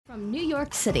From New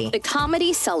York City, the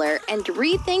Comedy Cellar and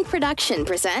Rethink Production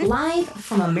present Live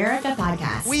from America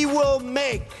podcast. We will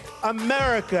make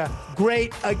America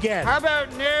great again. How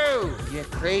about new, you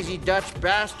crazy Dutch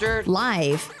bastard?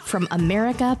 Live from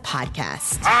America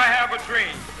podcast. I have a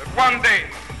dream that one day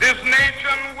this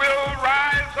nation will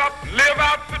rise up, live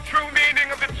out the true meaning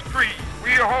of its creed. We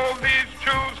hold these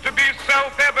truths to be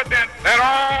self-evident that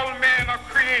all men are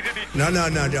created equal.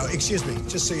 No. Excuse me,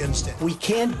 just so you understand. We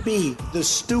can't be the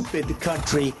stupid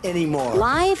country anymore.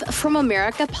 Live from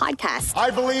America podcast. I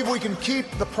believe we can keep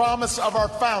the promise of our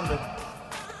founding.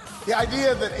 The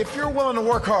idea that if you're willing to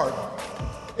work hard,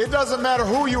 it doesn't matter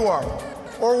who you are,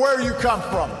 or where you come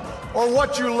from, or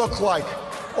what you look like,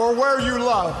 or where you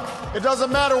love. It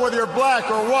doesn't matter whether you're black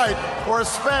or white, or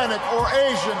Hispanic, or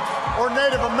Asian, or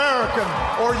Native American,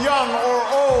 or young or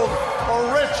old,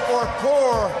 or rich or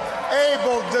poor,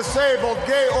 able, disabled,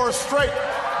 gay or straight.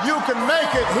 You can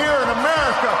make it here in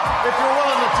America if you're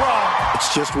willing to try.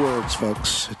 It's just words,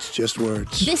 folks. It's just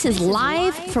words. This is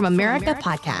Live from America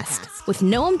podcast with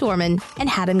Noam Dorman and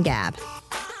Haddon Gab.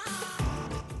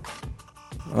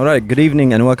 All right, good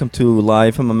evening and welcome to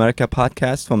Live from America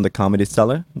podcast from the Comedy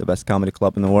Cellar, the best comedy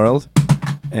club in the world.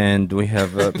 And we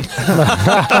have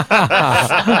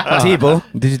Thibault.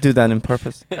 Did you do that on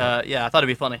purpose? Yeah, I thought it'd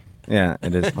be funny. Yeah,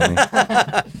 it is funny.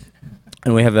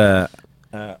 And we have a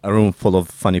room full of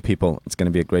funny people. It's going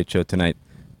to be a great show tonight.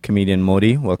 Comedian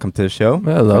Modi, welcome to the show.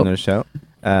 Hello. To the show.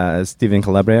 Stephen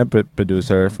Calabria,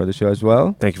 producer for the show as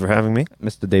well. Thank you for having me.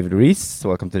 Mr. David Rees,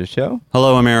 welcome to the show.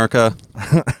 Hello, America.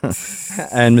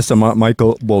 And Mr.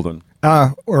 Michael Bolden.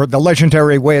 Or the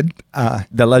legendary Wid.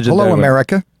 The legendary Hello,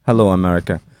 America. Hello,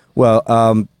 America.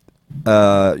 Well,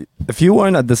 if you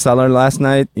weren't at the Cellar last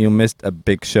night, you missed a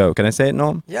big show. Can I say it,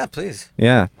 Noam? Yeah, please.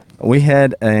 Yeah. We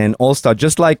had an all-star,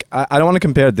 just like, I don't want to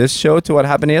compare this show to what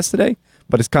happened yesterday,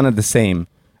 but it's kind of the same.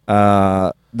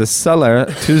 The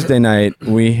Cellar, Tuesday night,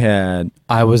 we had...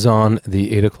 I was on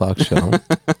the 8 o'clock show.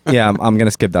 Yeah, I'm going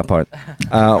to skip that part.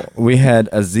 We had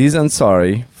Aziz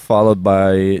Ansari, followed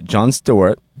by Jon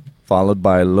Stewart, followed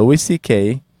by Louis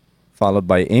C.K., followed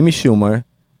by Amy Schumer,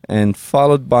 and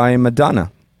followed by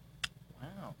Madonna.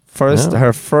 Wow.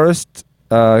 Her first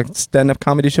stand-up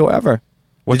comedy show ever.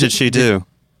 What did she do?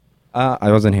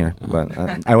 I wasn't here, but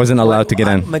I wasn't allowed to get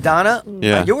in. Madonna?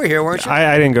 Yeah. You were here, weren't you?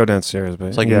 I didn't go downstairs, but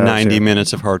It's like 90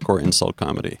 minutes of hardcore insult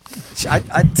comedy.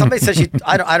 Somebody said she...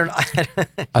 I don't.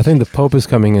 I think the Pope is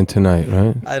coming in tonight,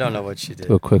 right? I don't know what she did.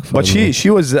 Do a quick But she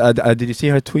was... did you see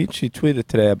her tweet? She tweeted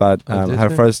today about her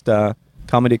first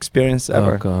comedy experience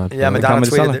ever. Oh, God. Yeah, Madonna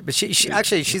tweeted Cellar. it. But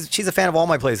she's a fan of all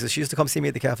my places. She used to come see me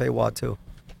at the Cafe Wad, too.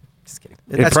 Just kidding.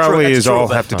 It probably is all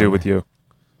have to do with you.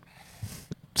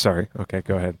 Sorry. Okay,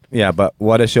 go ahead. Yeah, but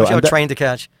what a show. What train to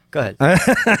catch. Go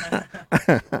ahead.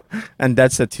 And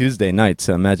that's a Tuesday night,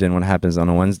 so imagine what happens on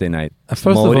a Wednesday night. First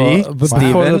of all, before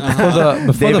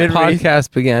the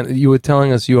podcast began, you were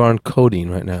telling us you are on codeine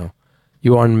right now.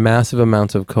 You are on massive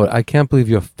amounts of codeine. I can't believe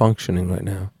you're functioning right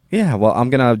now. Yeah, well, I'm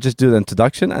going to just do the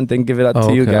introduction and then give it up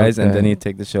to you guys, and then you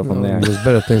take the show from there. There's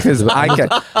better things to do.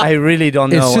 I really don't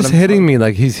know. It's just hitting me.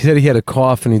 Like, he said he had a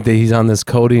cough, and he's on this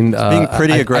codeine. Being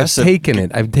pretty aggressive. I've taken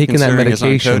it. I've taken that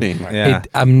medication. Yeah.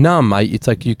 I'm numb. It's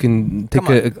like you can take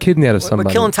a kidney out of somebody.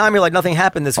 We're killing time here like nothing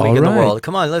happened this week in the world.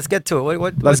 Come on, let's get to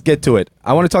it. Let's get to it.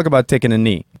 I want to talk about taking a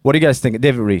knee. What do you guys think?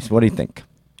 David Rees, what do you think?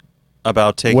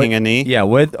 About taking a knee? Yeah,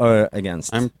 with or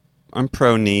against? I'm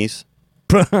pro knees.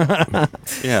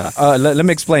 Yeah. Let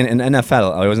me explain. In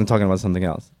NFL, I wasn't talking about something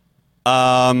else.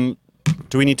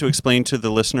 Do we need to explain to the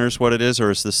listeners what it is,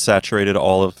 or is this saturated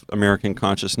all of American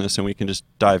consciousness and we can just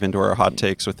dive into our hot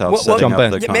takes without setting up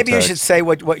the context? Maybe you should say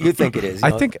what you think it is.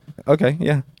 I think, okay,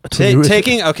 yeah.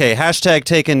 Hashtag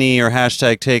take a knee or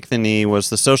hashtag take the knee was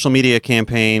the social media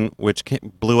campaign which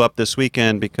blew up this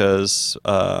weekend because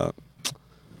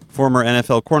former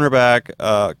NFL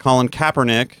cornerback Colin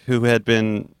Kaepernick, who had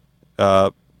been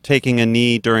taking a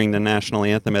knee during the National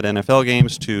Anthem at NFL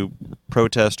games to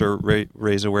protest or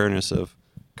raise awareness of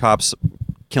cops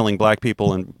killing black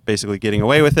people and basically getting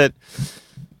away with it.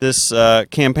 This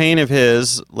campaign of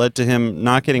his led to him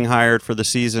not getting hired for the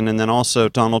season, and then also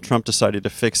Donald Trump decided to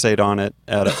fixate on it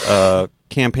at a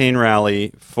campaign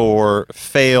rally for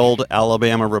failed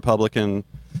Alabama Republican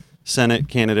Senate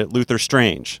candidate Luther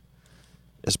Strange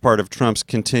as part of Trump's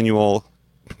continual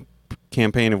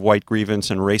campaign of white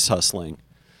grievance and race hustling.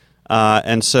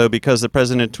 And so because the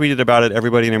president tweeted about it,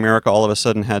 everybody in America all of a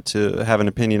sudden had to have an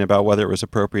opinion about whether it was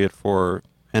appropriate for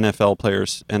NFL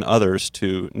players and others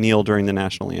to kneel during the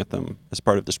national anthem as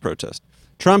part of this protest.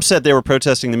 Trump said they were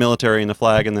protesting the military and the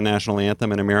flag and the national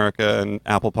anthem in America and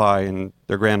apple pie and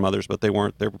their grandmothers, but they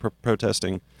weren't. They were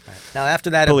protesting. Now, after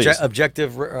that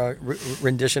objective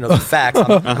rendition of the facts,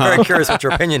 I'm Uh-huh. very curious what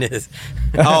your opinion is.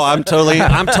 Oh, I'm totally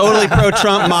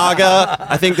pro-Trump MAGA.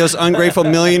 I think those ungrateful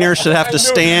millionaires should have to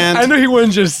stand. I knew he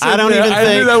wouldn't just sit I don't there. even I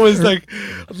think knew that was like.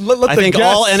 I think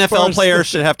all NFL players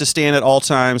should have to stand at all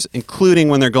times, including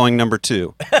when they're going number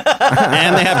 2.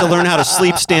 And they have to learn how to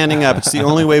sleep standing up. It's the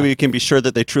only way we can be sure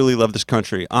that they truly love this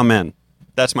country. Amen.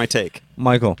 That's my take.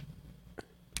 Michael.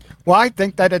 Well, I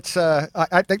think that it's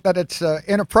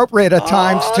inappropriate at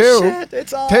times too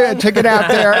to get out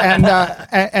there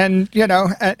and you know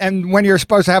and when you're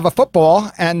supposed to have a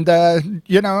football and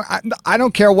you know I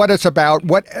don't care what it's about.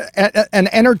 What an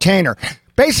entertainer,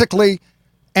 basically.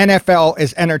 NFL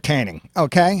is entertaining,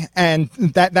 okay, and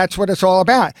that's what it's all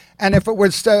about. And if it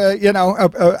was, you know,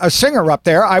 a singer up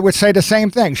there, I would say the same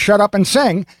thing: shut up and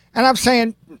sing. And I'm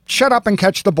saying, shut up and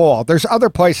catch the ball. There's other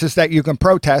places that you can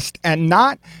protest, and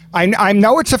not. I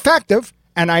know it's effective,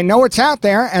 and I know it's out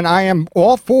there, and I am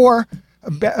all for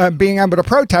being able to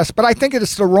protest. But I think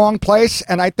it's the wrong place,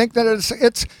 and I think that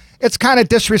it's kind of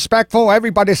disrespectful.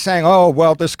 Everybody's saying, "Oh,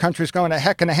 well, this country's going to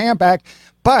heck in a handbag,"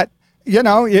 but you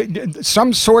know,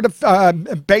 some sort of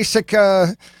basic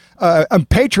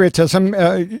patriotism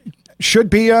should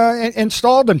be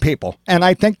installed in people. And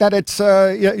I think that it's,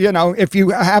 you know, if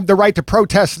you have the right to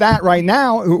protest that right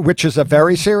now, which is a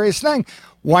very serious thing,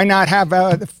 why not have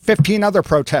 15 other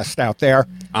protests out there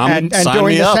and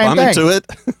doing the same thing? I'm into it.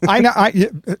 I know,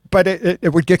 but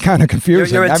it would get kind of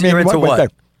confusing. You're into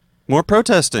what? More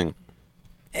protesting.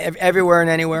 Everywhere and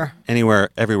anywhere? Anywhere,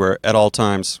 everywhere, at all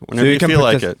times, whenever you feel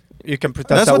like it. You can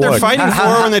protest. That's what they're fighting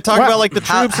for when they talk about like the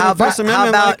troops and the First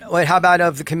Amendment. How about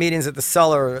of the comedians at the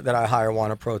Cellar that I hire want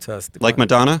to protest? Like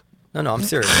Madonna? No, I'm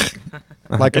serious.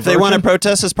 Like if they want to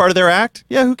protest as part of their act,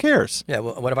 yeah, who cares? Yeah,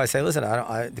 well, what if I say, listen,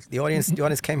 the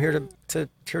audience came here to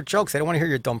hear jokes. They don't want to hear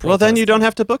your dumb protest. Well, then you don't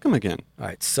have to book him again. All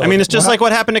right. So I mean, it's just like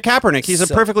what happened to Kaepernick. He's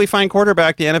a perfectly fine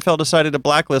quarterback. The NFL decided to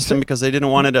blacklist him because they didn't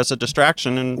want it as a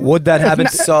distraction. And would that happen?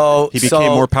 He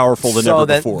became more powerful than ever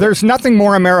before. There's nothing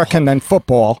more American than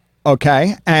football.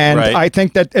 Okay, and right. I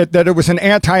think that it was an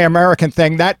anti-American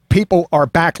thing that people are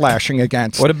backlashing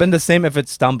against. Would have been the same if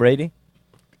it's Tom Brady?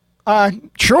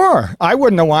 Sure. I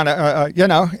wouldn't want to, you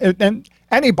know, and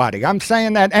anybody. I'm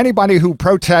saying that anybody who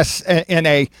protests in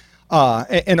a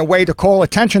way to call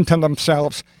attention to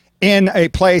themselves in a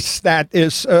place that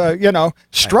is, you know,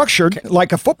 structured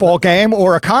like a football game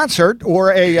or a concert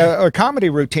or a comedy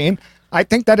routine. I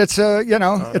think that it's you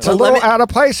know, it's a little out of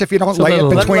place if you don't lay it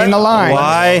between the lines.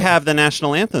 Why have the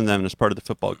national anthem then as part of the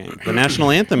football game? The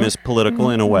national anthem is political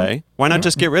in a way. Why not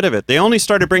just get rid of it? They only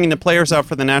started bringing the players out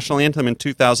for the national anthem in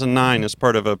 2009 as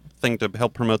part of a thing to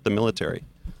help promote the military.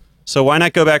 So why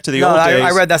not go back to the old days?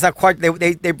 I read that's not quite. They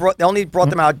only brought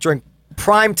them out during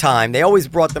prime time. They always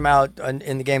brought them out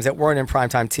in the games that weren't in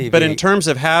primetime TV. But in terms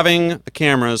of having the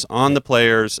cameras on the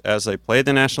players as they played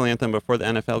the national anthem before the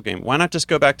NFL game, why not just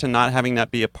go back to not having that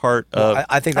be a part of?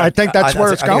 I think that's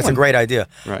where it's going. I think it's a great idea.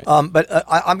 Right. But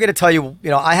I'm going to tell you,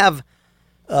 you know, I have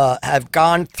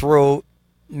gone through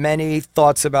many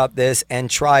thoughts about this and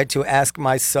tried to ask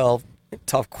myself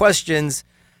tough questions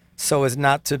so as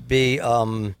not to be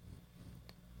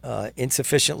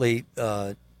insufficiently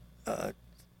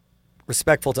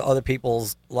respectful to other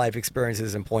people's life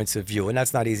experiences and points of view, and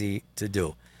that's not easy to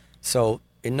do. So,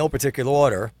 in no particular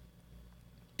order,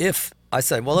 if I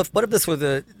said, well, what if this was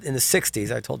in the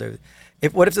 60s? I told her,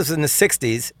 what if this was in the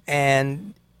 60s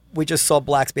and we just saw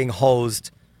blacks being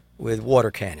hosed with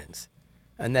water cannons,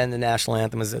 and then the national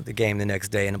anthem was at the game the next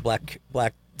day, and a black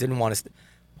didn't want to.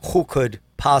 Who could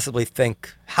possibly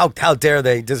think? How dare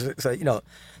they? You know,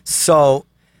 so.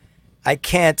 I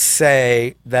can't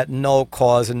say that no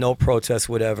cause and no protest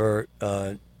would ever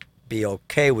be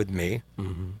okay with me.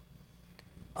 Mm-hmm.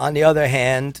 On the other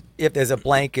hand, if there's a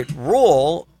blanket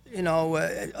rule, you know,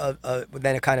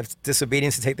 then a kind of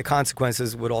disobedience to take the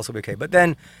consequences would also be okay. But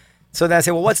then, so then I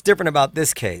say, well, what's different about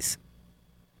this case?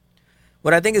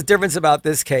 What I think is different about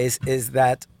this case is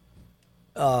that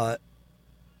there's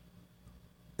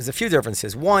a few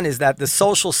differences. One is that the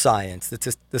social science,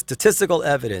 the statistical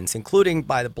evidence, including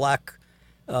by the black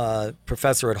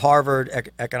professor at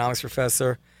Harvard, economics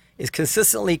professor, is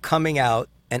consistently coming out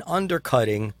and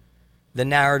undercutting the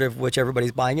narrative which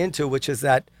everybody's buying into, which is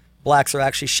that blacks are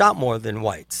actually shot more than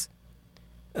whites.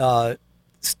 I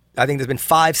think there's been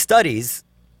 5 studies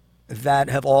that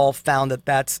have all found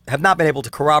that have not been able to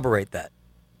corroborate that.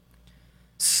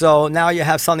 So now you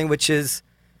have something which is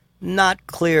not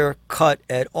clear cut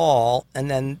at all, and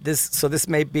then this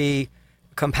may be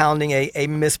compounding a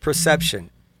misperception.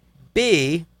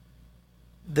 B,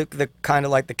 the kind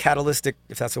of like the catalytic,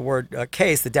 if that's a word,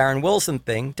 case, the Darren Wilson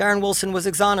thing. Darren Wilson was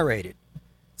exonerated.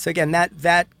 So again,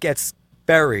 that gets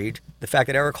buried. The fact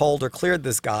that Eric Holder cleared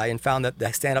this guy and found that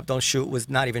the stand up don't shoot was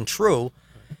not even true,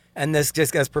 and this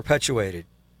just gets perpetuated.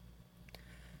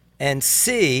 And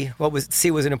C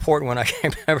was an important one. I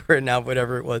can't remember it now,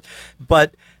 whatever it was.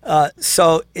 But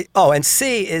and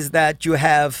C is that you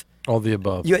have all the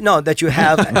above. C, you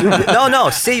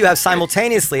have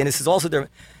simultaneously, and this is also different.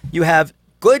 You have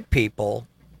good people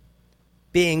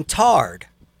being tarred,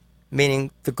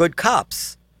 meaning the good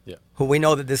cops, who we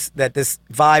know that this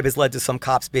vibe has led to some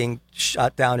cops being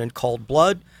shot down in cold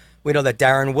blood. We know that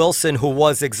Darren Wilson, who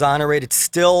was exonerated,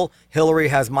 still Hillary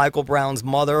has Michael Brown's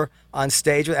mother on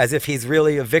stage as if he's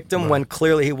really a victim when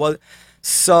clearly he was.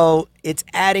 So it's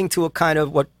adding to a kind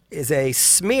of what is a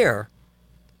smear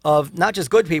of not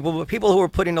just good people, but people who are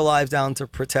putting their lives down to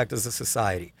protect us as a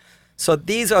society. So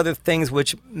these are the things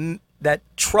that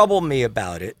trouble me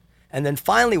about it. And then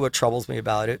finally what troubles me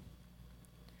about it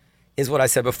is what I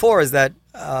said before, is that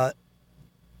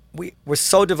we're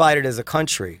so divided as a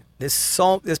country.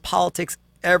 There's politics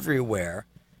everywhere.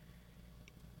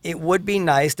 It would be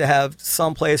nice to have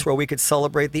some place where we could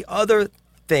celebrate the other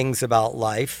things about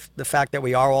life. The fact that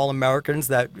we are all Americans,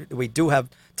 that we do have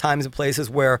times and places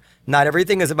where not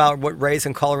everything is about what race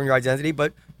and color and your identity,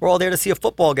 but we're all there to see a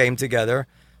football game together,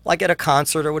 like at a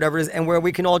concert or whatever it is, and where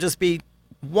we can all just be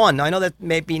one. I know that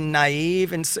may be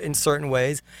naive in certain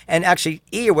ways. And actually,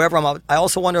 or wherever I'm at, I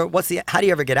also wonder, how do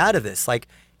you ever get out of this? Like,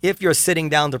 if you're sitting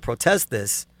down to protest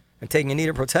this, and taking a knee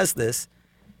to protest this,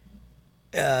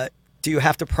 do you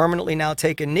have to permanently now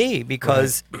take a knee?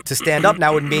 Because to stand up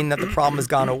now would mean that the problem has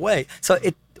gone away. So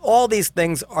all these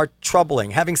things are troubling.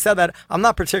 Having said that, I'm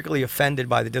not particularly offended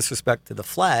by the disrespect to the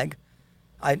flag.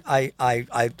 I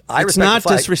It's not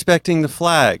disrespecting the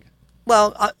flag.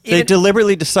 Well, they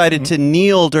deliberately decided to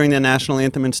kneel during the national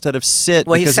anthem instead of sit,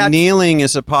 because kneeling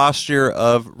is a posture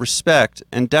of respect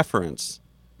and deference.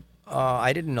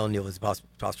 I didn't know Neil was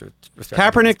posture of respect.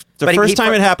 Kaepernick, the first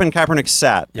time it happened, Kaepernick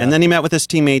sat. Yeah. And then he met with his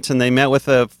teammates, and they met with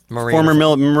a former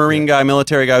Marine guy,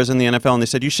 military guy who was in the NFL, and they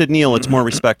said, you should kneel. It's more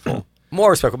respectful.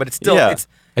 More respectful, but it's still...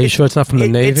 Are you sure it's not from the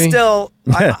Navy? It's still...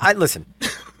 listen,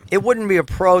 it wouldn't be a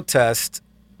protest...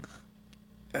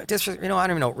 I don't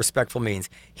even know what respectful means.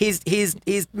 He's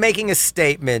making a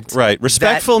statement. Right.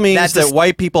 Respectful means that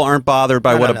white people aren't bothered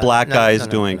by what a black guy is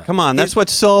doing. Come on, that's what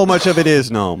so much of it is,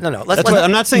 Noam.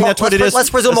 I'm not saying that's what it is. Let's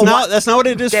presume that's not what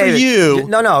it is David, for you.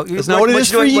 No. That's not what it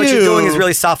is for you. What you're doing is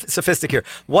really sophisticated.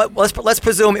 Let's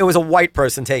presume it was a white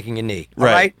person taking a knee. All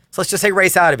right? So let's just take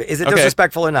race out of it. Is it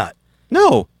disrespectful or not?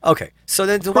 No. Okay. So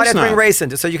then why not bring race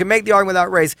into it? So you can make the argument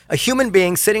without race. A human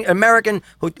being sitting, American,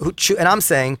 and I'm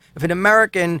saying, if an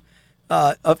American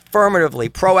affirmatively,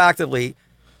 proactively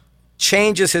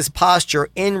changes his posture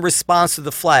in response to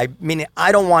the flag, meaning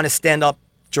I don't want to stand up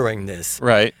during this.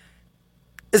 Right.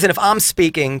 Listen, if I'm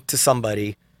speaking to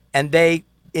somebody and they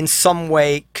in some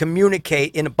way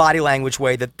communicate in a body language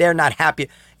way that they're not happy,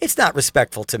 it's not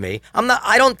respectful to me.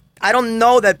 I don't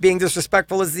know that being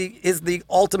disrespectful is the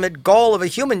ultimate goal of a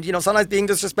human. Sometimes being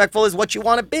disrespectful is what you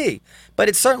want to be. But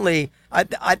it's certainly,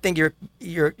 I think you're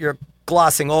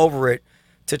glossing over it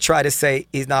to try to say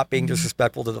he's not being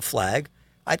disrespectful to the flag.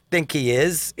 I think he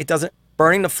is. It doesn't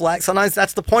burning the flag. Sometimes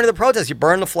that's the point of the protest. You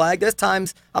burn the flag. There's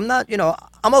times I'm not,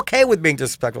 I'm okay with being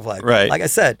disrespectful to the flag. Right. Like I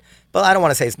said, but I don't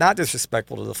want to say it's not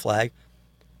disrespectful to the flag,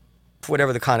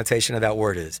 whatever the connotation of that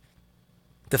word is.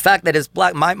 The fact that it's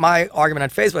black, my argument on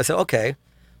Facebook, I said, okay,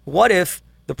 what if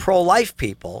the pro-life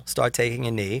people start taking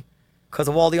a knee because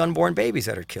of all the unborn babies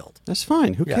that are killed? That's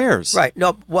fine. Who cares? Right.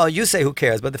 No. Well, you say who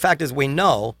cares, but the fact is we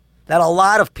know that a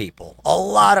lot of people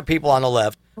on the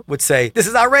left would say this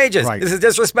is outrageous, this is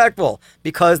disrespectful,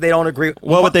 because they don't agree.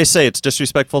 What would they say? It's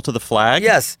disrespectful to the flag?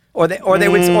 Yes, or they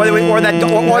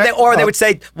would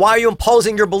say, why are you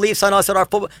imposing your beliefs on us at our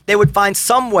football? They would find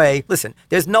some way. Listen,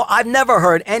 I've never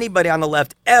heard anybody on the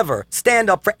left ever stand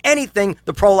up for anything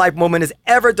the pro-life movement has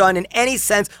ever done in any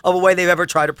sense of a way they've ever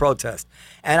tried to protest.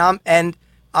 And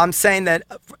I'm saying that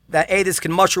A, this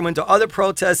can mushroom into other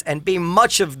protests, and B,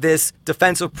 much of this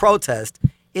defense of protest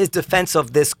is defense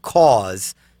of this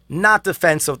cause, not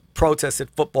defense of protests at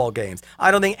football games.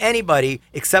 I don't think anybody,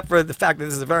 except for the fact that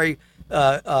this is a very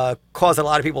cause that a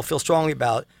lot of people feel strongly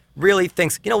about, really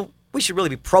thinks, we should really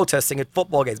be protesting at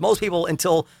football games. Most people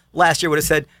until last year would have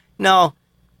said, no,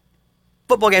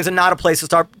 football games are not a place to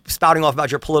start spouting off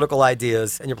about your political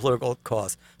ideas and your political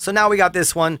cause. So now we got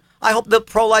this one. I hope the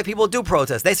pro-life people do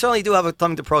protest. They certainly do have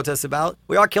something to protest about.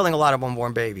 We are killing a lot of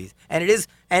unborn babies. And it is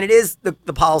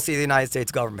the policy of the United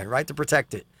States government, right, to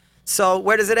protect it. So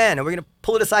where does it end? Are we going to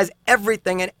politicize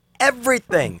everything and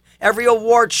everything, every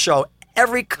award show,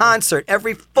 every concert,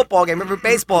 every football game, every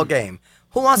baseball game.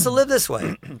 Who wants to live this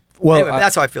way? Well, anyway,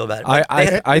 that's how I feel about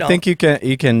it. I think you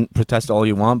can protest all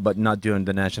you want, but not during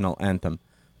the national anthem.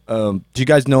 Do you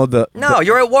guys know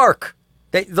you're at work.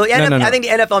 No. I think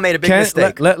the NFL made a big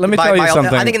mistake. Let me tell you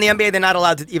something. I think in the NBA they're not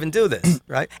allowed to even do this,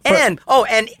 right? And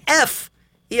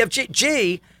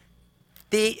G,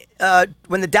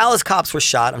 when the Dallas cops were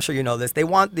shot, I'm sure you know this.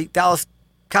 The Dallas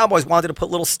Cowboys wanted to put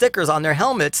little stickers on their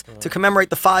helmets to commemorate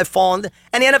the 5 fallen,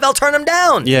 and the NFL turned them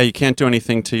down. Yeah, you can't do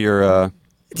anything to your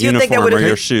uniform or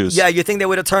your shoes. Yeah, you think they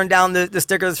would have turned down the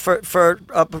stickers for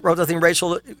protesting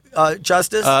racial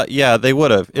justice? Yeah, they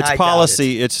would have. It's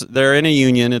policy. They're in a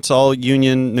union. It's all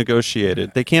union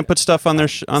negotiated. They can't put stuff on their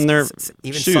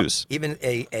shoes. Even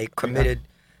a committed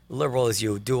liberal as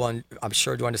you I'm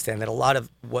sure do understand that a lot of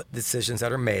what decisions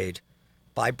that are made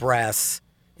by brass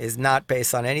is not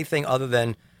based on anything other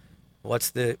than what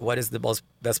is the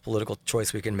best political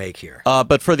choice we can make here.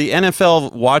 But for the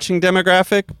NFL watching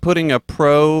demographic, putting a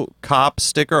pro-cop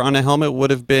sticker on a helmet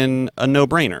would have been a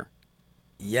no-brainer.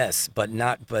 Yes,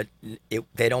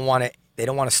 they don't want to. They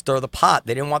don't want to stir the pot.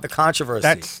 They didn't want the controversy.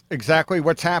 That's exactly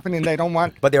what's happening. They don't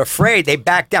want. But they're afraid. They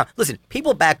back down. Listen,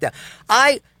 people back down.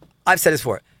 I've said this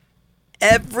before.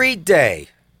 Every day,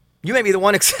 you may be the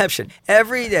one exception.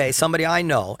 Every day, somebody I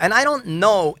know, and I don't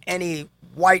know any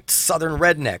white Southern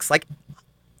rednecks. Like,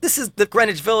 this is the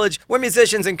Greenwich Village. We're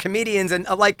musicians and comedians, and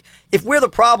if we're the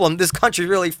problem, this country's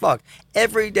really fucked.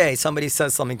 Every day, somebody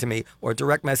says something to me, or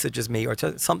direct messages me, or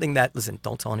something that, listen,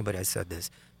 don't tell anybody I said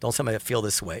this. Don't tell anybody I feel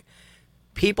this way.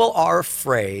 People are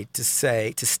afraid to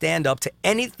stand up to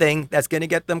anything that's going to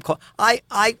get them caught.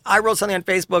 I wrote something on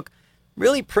Facebook,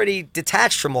 really pretty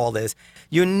detached from all this.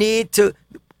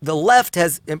 The left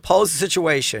has imposed a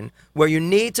situation where you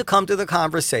need to come to the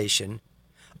conversation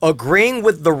agreeing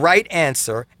with the right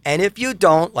answer, and if you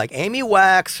don't, like Amy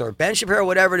Wax or Ben Shapiro,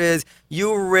 whatever it is,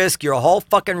 you risk your whole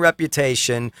fucking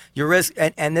reputation. You risk,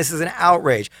 and this is an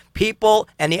outrage. People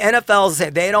and the NFL say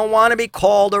they don't want to be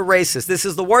called a racist. This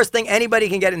is the worst thing anybody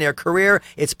can get in their career.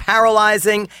 It's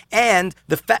paralyzing, and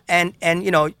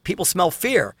people smell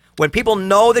fear. When people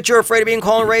know that you're afraid of being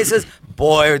called a racist,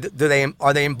 boy,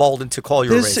 are they emboldened to call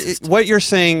you a racist. What you're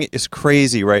saying is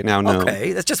crazy right now. No.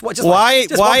 Okay, that's just why is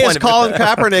Colin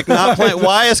Kaepernick not playing?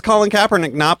 Why is Colin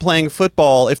Kaepernick not playing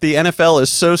football if the NFL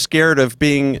is so scared of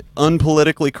being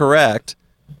unpolitically correct?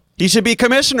 He should be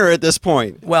commissioner at this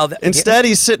point. Well, instead,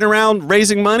 he's sitting around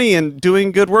raising money and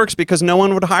doing good works because no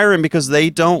one would hire him because they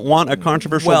don't want a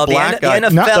controversial black guy. They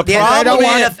don't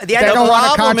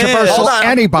want a controversial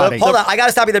anybody. Hold on, I got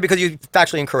to stop you there because you're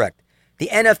factually incorrect. The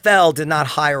NFL did not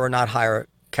hire or not hire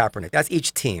Kaepernick. That's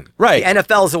each team. Right. The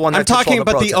NFL is the one that I'm talking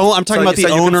about the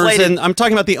owners and I'm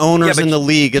talking about the owners in the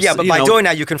league. But by doing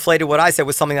that, you conflated what I said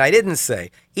with something I didn't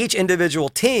say. Each individual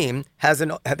team had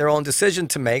their own decision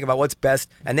to make about what's best,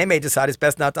 and they may decide it's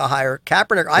best not to hire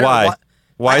Kaepernick. Why?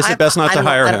 Why is it best not to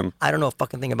hire him? I don't know a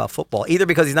fucking thing about football. Either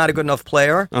because he's not a good enough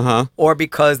player, or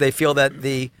because they feel that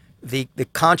the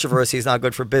controversy is not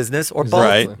good for business, or both.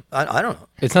 Right. I don't know.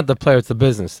 It's not the player; it's the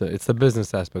business. It's the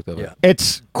business aspect of it. Yeah.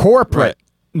 It's corporate. Right.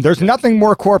 There's nothing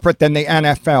more corporate than the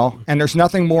NFL, and there's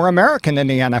nothing more American than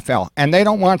the NFL. And they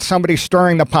don't want somebody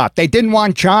stirring the pot. They didn't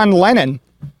want John Lennon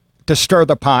to stir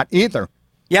the pot either.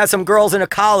 Yeah, some girls in a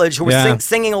college who were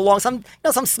singing along. Some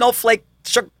snowflake,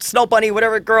 snow bunny,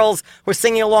 whatever girls were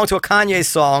singing along to a Kanye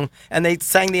song, and they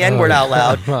sang the N-word out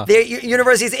loud. The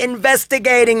university's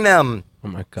investigating them. Oh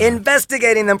my God.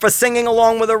 Investigating them for singing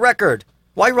along with a record.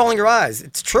 Why are you rolling your eyes?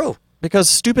 It's true.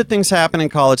 Because stupid things happen in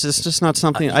college. It's just not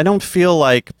something. I don't feel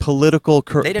like political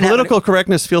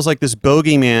correctness feels like this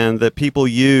bogeyman that people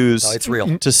use. No, it's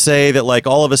real. To say that like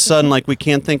all of a sudden like we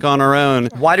can't think on our own.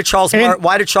 Why did Charles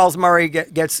Murray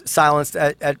get silenced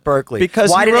at Berkeley?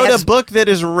 Because he wrote a book that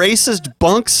is racist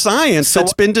bunk science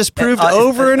that's been disproved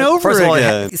over and over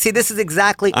again. See, this is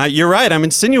exactly. You're right. I'm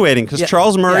insinuating because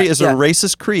Charles Murray is a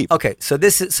racist creep. Okay,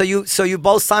 so you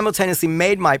both simultaneously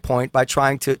made my point by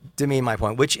trying to demean my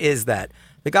point, which is that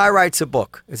the guy writes a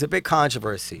book. It's a big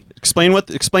controversy. Explain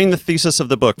the thesis of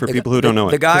the book for people who don't know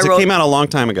it. Because it came out a long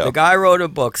time ago. The guy wrote a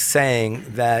book saying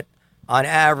that on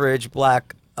average,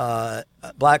 black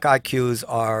IQs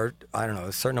are, I don't know,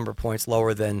 a certain number of points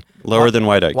lower than white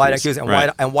IQs. White IQs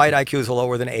and white IQs are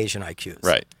lower than Asian IQs.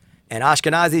 Right. And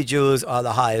Ashkenazi Jews are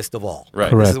the highest of all.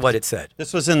 Right. This is what it said.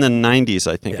 This was in the 90s,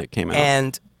 I think it came out.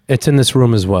 And it's in this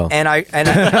room as well. And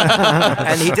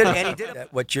he did that.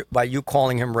 By you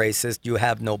calling him racist, you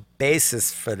have no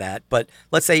basis for that. But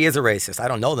let's say he is a racist. I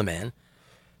don't know the man.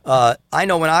 I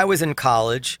know when I was in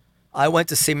college, I went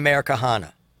to see Meir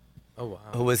Kahane.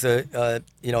 who was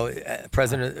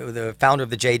president, the founder of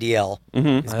the JDL.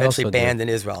 Mm-hmm. He's eventually banned in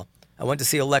Israel. I went to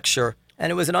see a lecture,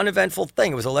 and it was an uneventful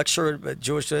thing. It was a lecture,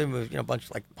 Jewish, a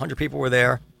bunch, like 100 people were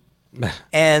there,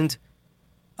 and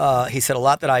he said a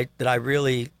lot that I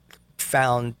really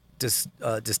found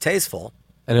distasteful.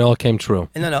 And it all came true.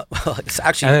 No. It's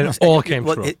actually, and it all came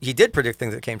true. He did predict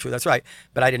things that came true. That's right.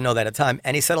 But I didn't know that at the time.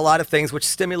 And he said a lot of things which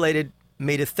stimulated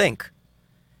me to think.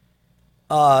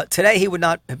 Today, he would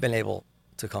not have been able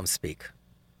to come speak.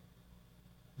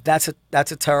 That's a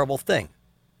terrible thing.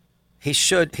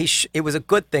 It was a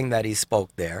good thing that he spoke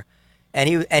there, and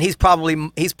he's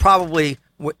probably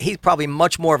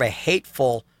much more of a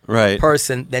hateful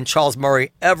person than Charles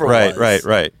Murray ever was.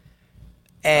 Right.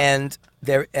 And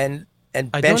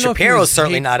Ben Shapiro is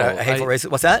certainly not a hateful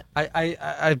racist. What's that?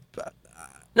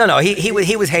 No. He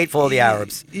was hateful of the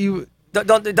Arabs. It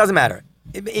doesn't matter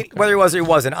whether he was or he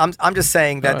wasn't. I'm just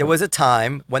saying that there was a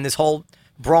time when this whole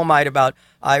bromide about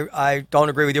I don't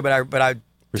agree with you, but I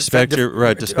respect your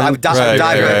right to spend.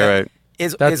 Right.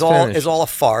 Is all a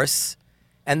farce,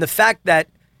 and the fact that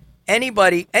any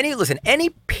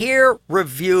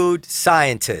peer-reviewed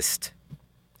scientist.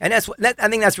 And I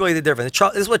think that's really the difference.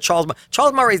 This is what Charles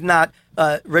Murray's not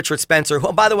Richard Spencer.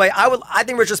 Who, by the way, I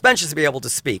think Richard Spencer should be able to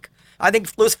speak. I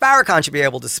think Louis Farrakhan should be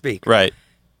able to speak. Right.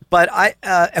 But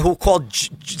who called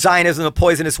Zionism a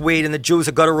poisonous weed and the Jews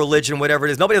a gutter religion, whatever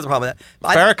it is. Nobody has a problem with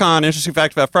that. Farrakhan, interesting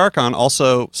fact about Farrakhan,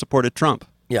 also supported Trump.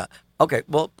 Yeah. Okay.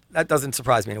 Well, that doesn't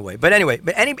surprise me in a way. But anyway,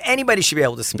 anybody should be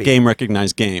able to speak. Game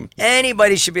recognized game.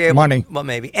 Anybody should be able. Money. Well,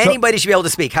 maybe anybody should be able to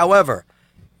speak. However,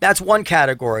 that's one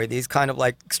category. These kind of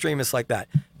like extremists like that.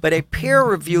 But a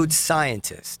peer-reviewed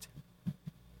scientist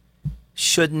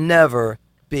should never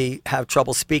have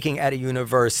trouble speaking at a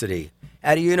university.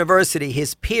 At a university,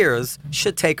 his peers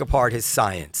should take apart his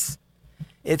science.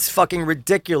 It's fucking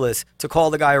ridiculous to call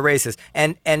the guy a racist.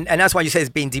 And that's why you say it's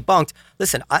being debunked.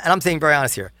 Listen, and I'm being very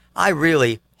honest here. I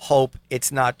really hope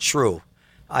it's not true.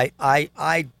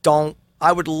 I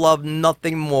would love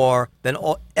nothing more than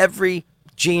every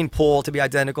gene pool to be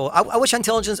identical. I'm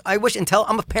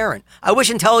a parent. I wish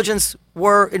intelligence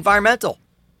were environmental.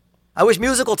 I wish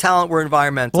musical talent were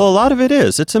environmental. Well, a lot of it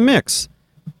is. It's a mix.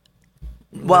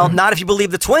 Well, not if you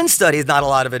believe the twin studies. Not a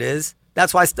lot of it is.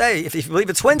 That's why I say, if you believe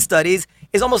the twin studies,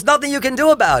 there's almost nothing you can do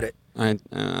about it. I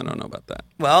don't know about that.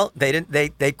 Well,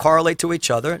 they correlate to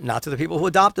each other, not to the people who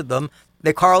adopted them.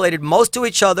 They correlated most to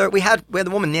each other. We had the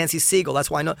woman, Nancy Siegel. That's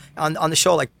why I know on the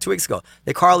show like 2 weeks ago.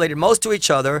 They correlated most to each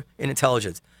other in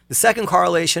intelligence. The second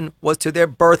correlation was to their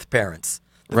birth parents.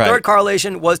 The third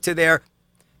correlation was to their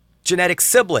genetic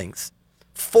siblings.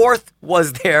 Fourth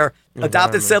was their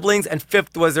adopted siblings, and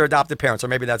fifth was their adopted parents, or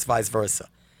maybe that's vice versa.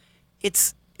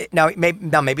 Now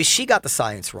maybe she got the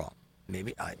science wrong.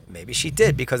 Maybe she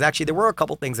did, because actually there were a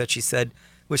couple things that she said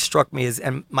which struck me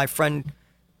and my friend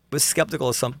was skeptical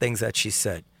of some things that she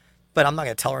said, but I'm not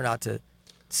going to tell her not to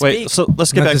speak. Wait, so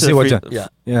let's get back to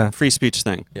the free speech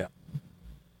thing. Yeah.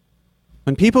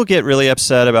 When people get really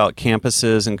upset about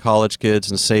campuses and college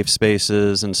kids and safe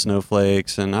spaces and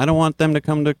snowflakes, and I don't want them to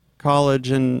come to college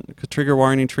and trigger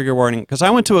warning, because I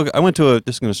went to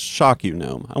this is going to shock you,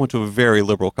 Noam. I went to a very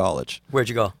liberal college. Where'd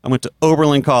you go? I went to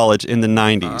Oberlin College in the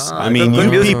 90s. I mean,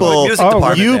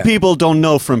 people don't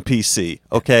know from PC,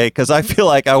 okay? Because I feel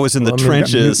like I was in the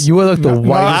trenches. You were like the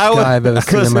whitest guy I've ever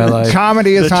seen in my life.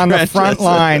 Comedy is on the front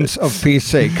lines of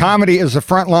PC. Comedy is the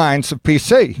front lines of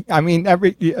PC. I mean,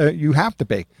 you have to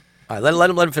be. All right, let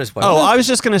him finish. I was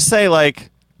just going to say, like,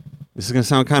 this is going to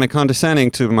sound kind of condescending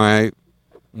to my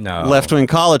left-wing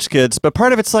college kids, but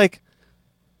part of it's like,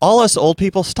 all us old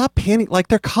people, stop panicking. Like,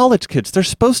 they're college kids. They're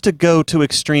supposed to go to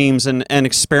extremes and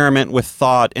experiment with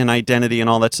thought and identity and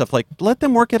all that stuff. Like, let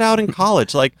them work it out in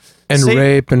college. Like,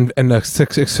 rape and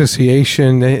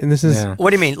asphyxiation. And this is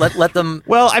What do you mean? Let them.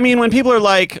 Well, I mean, when people are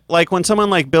like when someone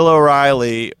like Bill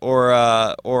O'Reilly or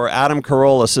Adam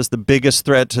Carolla says the biggest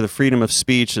threat to the freedom of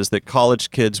speech is that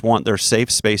college kids want their safe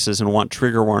spaces and want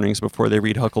trigger warnings before they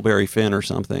read Huckleberry Finn or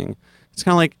something. It's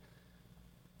kind of like,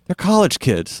 they're college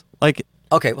kids. Like,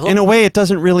 okay, well, in a way, it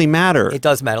doesn't really matter. It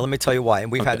does matter. Let me tell you why. And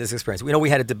we've had this experience. We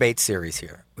had a debate series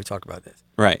here. We talked about this.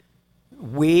 Right.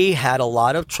 We had a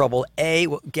lot of trouble,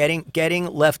 getting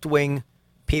left-wing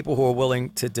people who were willing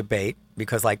to debate,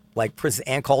 because like Princess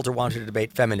Ann Coulter wanted to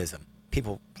debate feminism.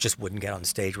 People just wouldn't get on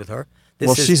stage with her.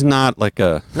 She's not like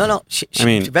a... No.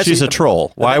 She's a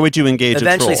troll. Why would you engage a troll?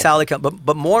 Eventually, Sally...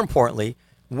 But more importantly,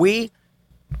 we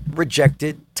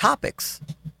rejected topics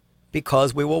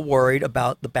because we were worried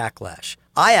about the backlash.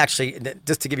 I actually,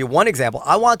 just to give you one example,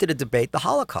 I wanted to debate the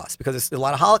Holocaust because there's a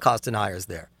lot of Holocaust deniers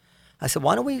there. I said,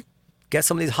 why don't we get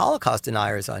some of these Holocaust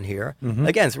deniers on here.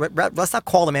 Again, let's not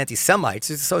call them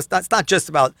anti-Semites. So it's not just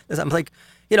about this. I'm like,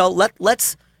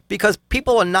 let's, because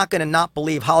people are not going to not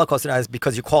believe Holocaust deniers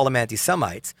because you call them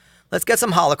anti-Semites. Let's get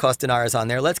some Holocaust deniers on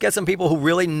there. Let's get some people who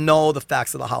really know the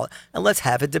facts of the Holocaust, and let's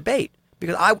have a debate,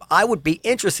 because I would be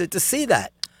interested to see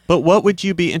that. But what would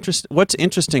you be interested? What's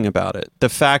interesting about it? The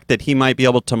fact that he might be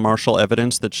able to marshal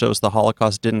evidence that shows the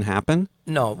Holocaust didn't happen?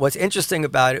 No, what's interesting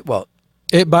about it, well,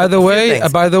 by the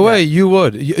way, you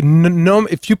would. Noam,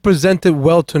 if you present it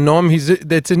well to Noam,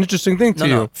 that's an interesting thing to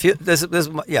you. This is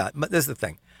the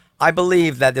thing. I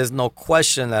believe that there's no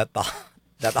question that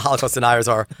the Holocaust deniers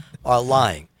are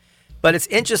lying. But it's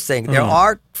interesting. There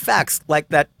are facts like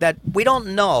that we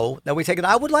don't know, that we take it.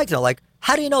 I would like to know, like,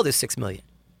 how do you know there's 6 million?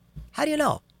 How do you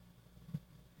know?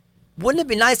 Wouldn't it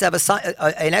be nice to have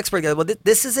an expert go, well,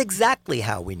 this is exactly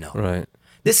how we know. Right.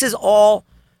 This is all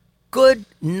good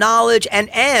knowledge, and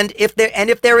if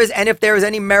there is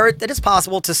any merit that is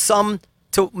possible to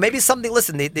maybe something.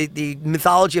 Listen, the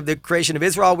mythology of the creation of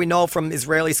Israel, we know from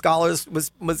Israeli scholars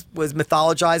was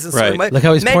mythologized in certain way. Like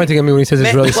how he's pointing at me when he says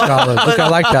Israeli scholars. Look, I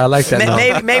like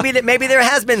that. Maybe there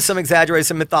has been some exaggeration,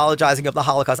 some mythologizing of the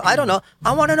Holocaust. I don't know.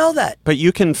 I want to know that. But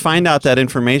you can find out that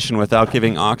information without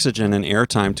giving oxygen and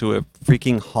airtime to a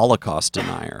freaking Holocaust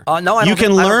denier. No, I don't. You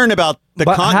can learn about the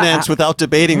continents without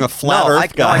debating a flat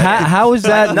Earth guy. How is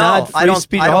that not free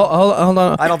speech? Hold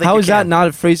on. I don't think how is that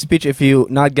not free speech if you're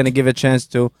not going to give a chance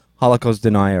to Holocaust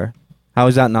denier? How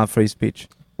is that not free speech?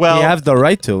 Well, you have the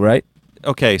right to, right?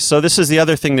 Okay, so this is the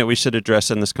other thing that we should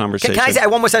address in this conversation. Can I say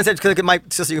one more sentence? Because it might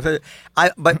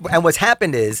and what's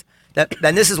happened is that,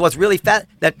 and this is what's really fat,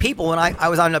 that people, when I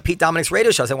was on Pete Dominic's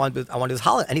radio show, I said, I want to do this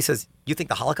Holocaust, and he says, you think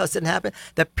the Holocaust didn't happen?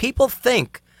 That people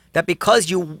think that because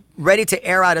you're ready to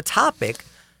air out a topic,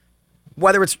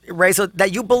 whether it's race,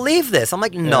 that you believe this. I'm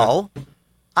like, no.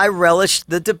 I relish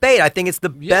the debate. I think it's the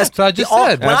best. That's what I just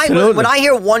said. When I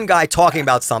hear one guy talking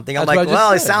about something, I'm like,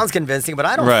 well, it sounds convincing, but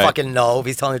I don't fucking know if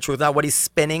he's telling the truth or not, what he's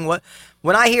spinning.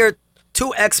 When I hear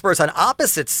two experts on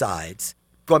opposite sides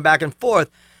going back and forth,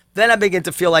 then I begin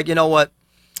to feel like, you know what?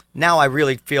 Now I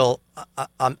really feel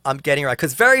I'm getting it right.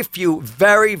 Because very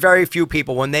few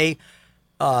people, when they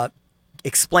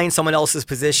explain someone else's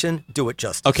position, do it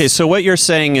justice. Okay, so what you're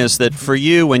saying is that for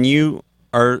you, when you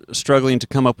are struggling to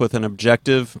come up with an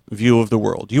objective view of the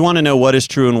world, you want to know what is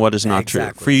true and what is not true.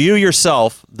 For you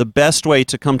yourself, the best way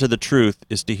to come to the truth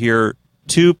is to hear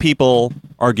two people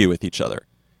argue with each other.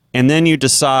 And then you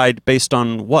decide based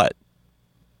on what?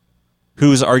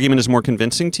 Whose argument is more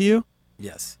convincing to you?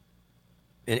 Yes.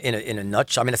 In a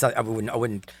nutshell. I mean, it's not, I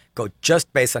wouldn't go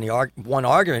just based on the one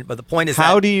argument, but the point is,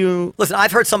 how do you... Listen,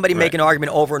 I've heard somebody make an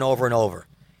argument over and over and over.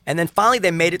 And then finally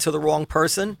they made it to the wrong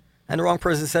person, and the wrong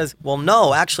person says, well,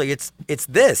 no, actually, it's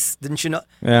this. Didn't you know?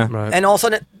 Yeah. Right. And all of a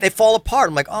sudden they fall apart.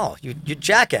 I'm like, oh, you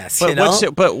jackass, but you know?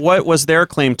 But what was their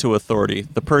claim to authority?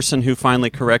 The person who finally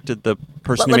corrected the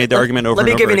person who made the argument over and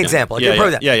over again. Let me give you an example.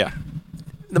 Yeah.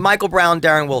 The Michael Brown,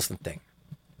 Darren Wilson thing.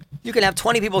 You can have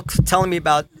 20 people telling me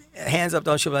about hands up,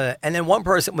 don't shoot, and then one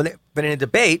person, but in a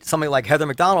debate, somebody like Heather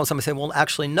McDonald, somebody say, well,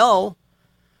 actually, no,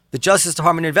 the Justice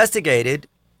Department investigated,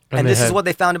 and this is what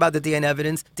they found about the DNA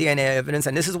evidence,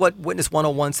 and this is what Witness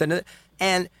 101 said,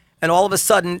 and all of a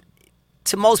sudden,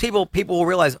 to most people will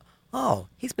realize, oh,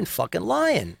 he's been fucking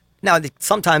lying. Now,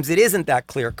 sometimes it isn't that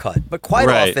clear cut, but quite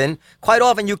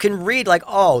often you can read like,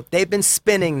 oh, they've been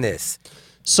spinning this.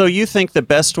 So you think the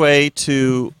best way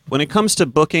to, when it comes to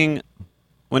booking,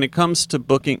 you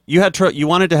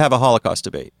wanted to have a Holocaust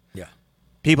debate. Yeah.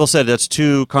 People said that's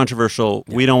too controversial.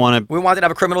 Yeah. We don't want to. We wanted to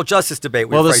have a criminal justice debate.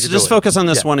 Let's just focus on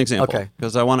this one example,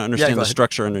 because I want to understand the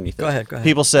structure underneath it. Go ahead.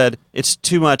 People said it's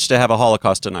too much to have a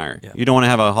Holocaust denier. Yeah. You don't want to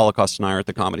have a Holocaust denier at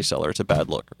the Comedy Cellar. It's a bad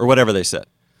look, or whatever they said.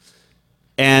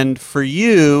 And for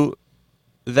you,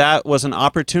 that was an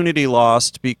opportunity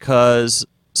lost because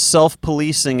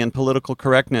self-policing and political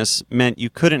correctness meant you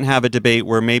couldn't have a debate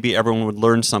where maybe everyone would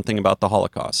learn something about the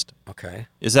Holocaust. Okay.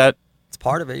 Is that... It's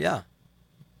part of it, yeah.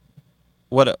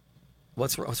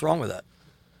 What's wrong with that?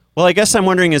 Well, I guess I'm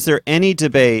wondering, is there any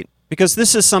debate... Because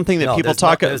this is something that people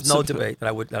talk about... There's no debate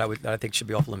that I think should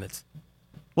be off limits.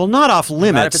 Well, not off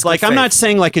limits. Like, I'm not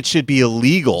saying like it should be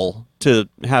illegal to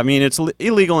have, I mean, it's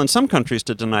illegal in some countries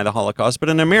to deny the Holocaust, but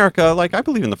in America, like, I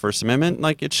believe in the First Amendment.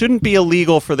 Like, it shouldn't be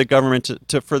illegal for the government it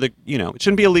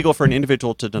shouldn't be illegal for an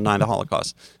individual to deny the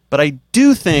Holocaust. But I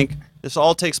do think this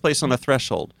all takes place on a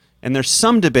threshold. And there's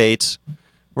some debates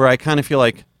where I kind of feel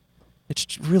like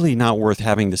it's really not worth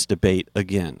having this debate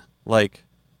again. Like,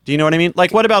 Do you know what I mean?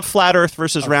 Like, what about flat Earth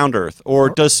versus round Earth? Or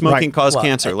does smoking cause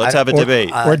cancer? Let's have a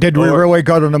debate. Or did we really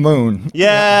go to the moon?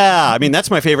 Yeah. I mean, that's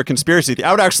my favorite conspiracy theory.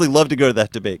 I would actually love to go to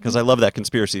that debate because I love that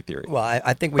conspiracy theory. Well,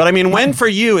 I think But I mean, when for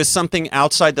you is something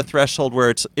outside the threshold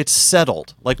where it's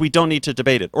settled? Like, we don't need to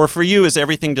debate it. Or for you, is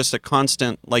everything just a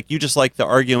constant, like, you just like the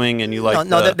arguing and you like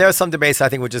there are some debates I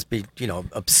think would just be,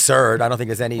 absurd. I don't think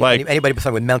there's anybody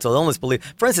with mental illness believe.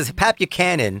 For instance, Pat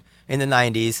Buchanan in the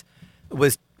 90s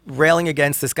was railing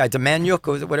against this guy Demanyuk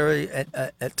or whatever,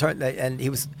 and he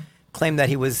was claimed that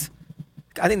he was.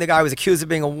 I think the guy was accused of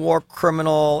being a war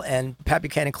criminal, and Pat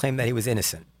Buchanan claimed that he was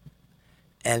innocent.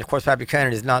 And of course, Pat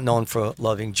Buchanan is not known for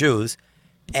loving Jews,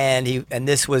 and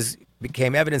this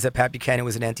became evidence that Pat Buchanan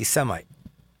was an anti-Semite.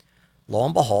 Lo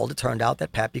and behold, it turned out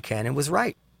that Pat Buchanan was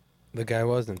right. The guy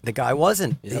wasn't. The guy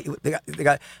wasn't. Yep.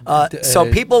 The guy. So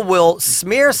people will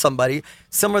smear somebody.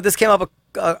 This came up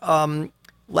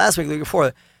last week, the week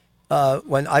before,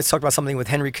 when I talked about something with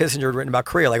Henry Kissinger written about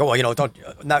Korea, like,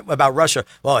 not about Russia.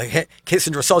 Well,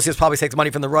 Kissinger Associates probably takes money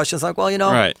from the Russians. Like,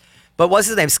 Right. But what's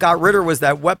his name? Scott Ritter was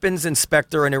that weapons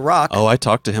inspector in Iraq. Oh, I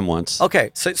talked to him once.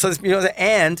 Okay, so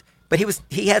but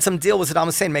he had some deal with Saddam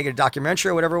Hussein making a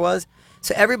documentary or whatever it was.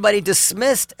 So everybody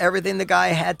dismissed everything the guy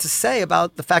had to say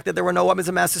about the fact that there were no weapons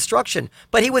of mass destruction.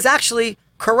 But he was actually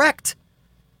correct.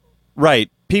 Right.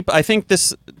 I think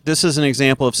this is an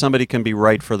example of somebody can be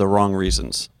right for the wrong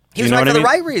reasons. He was right for the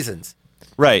right reasons.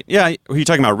 Right. Yeah. Are you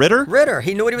talking about Ritter? Ritter.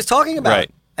 He knew what he was talking about.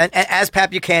 Right. And as Pat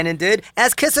Buchanan did,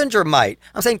 as Kissinger might.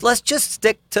 I'm saying let's just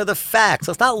stick to the facts.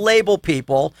 Let's not label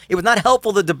people. It was not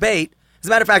helpful to debate. As a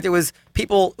matter of fact, it was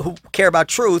people who care about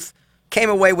truth came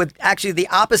away with actually the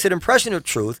opposite impression of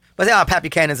truth. But Pat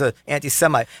Buchanan's an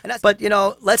anti-Semite. But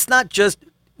let's not just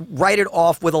write it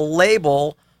off with a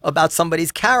label about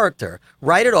somebody's character.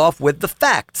 Write it off with the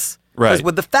facts. Right. Because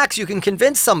with the facts, you can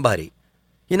convince somebody.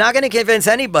 You're not going to convince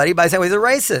anybody by saying, he's a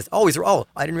racist.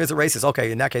 I didn't realize he's a racist.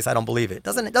 Okay, in that case, I don't believe it.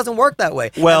 It doesn't work that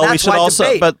way. Well, we should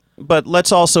also, but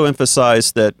let's also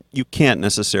emphasize that you can't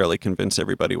necessarily convince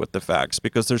everybody with the facts,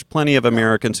 because there's plenty of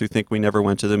Americans who think we never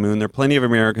went to the moon. There are plenty of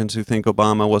Americans who think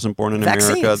Obama wasn't born in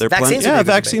America.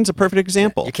 Vaccines a perfect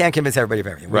example. You can't convince everybody of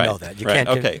everything. We know that. You can't.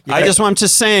 Okay. I'm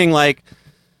just saying, like,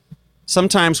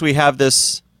 sometimes we have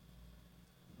this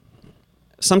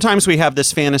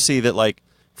fantasy that, like,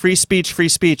 free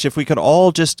speech, if we could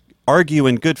all just argue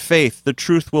in good faith, the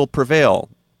truth will prevail.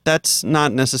 That's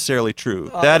not necessarily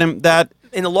true. That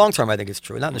in the long term, I think it's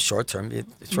true. Not in the short term.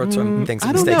 Short term things.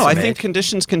 I don't know. I think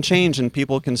conditions can change and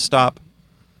people can stop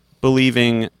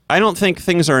believing. I don't think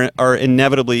things are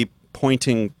inevitably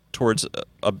pointing towards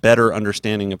a better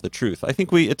understanding of the truth. I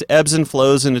think it ebbs and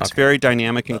flows, and it's very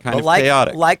dynamic and kind of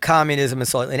chaotic. Like communism and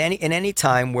so on. In any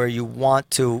time where you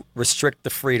want to restrict the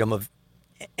freedom of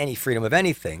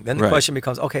anything, then the question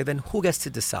becomes, okay, then who gets to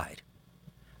decide?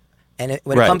 And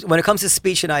when it comes to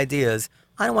speech and ideas,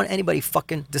 I don't want anybody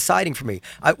fucking deciding for me.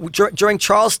 During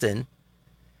Charleston,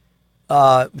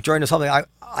 during this whole thing,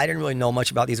 I didn't really know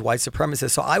much about these white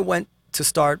supremacists, so I went to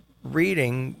start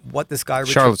reading what this guy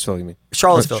Charlottesville, you mean?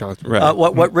 Charlottesville.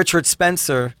 What Richard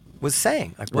Spencer was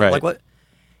saying.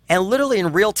 And literally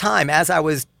in real time, as I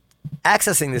was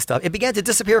accessing this stuff, it began to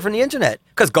disappear from the internet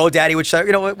because GoDaddy would show,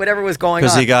 whatever was going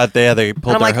on. Because they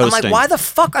pulled their hosting. I'm like, why the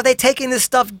fuck are they taking this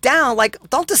stuff down? Like,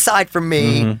 don't decide for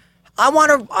me. Mm-hmm. I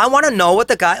want to know what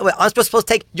the guy. I'm supposed to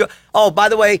take. By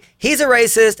the way, he's a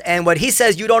racist, and what he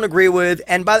says you don't agree with,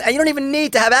 and you don't even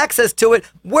need to have access to it.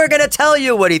 We're gonna tell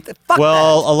you what he. Fuck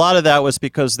well, that. A lot of that was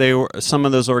because some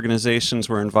of those organizations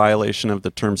were in violation of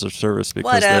the terms of service.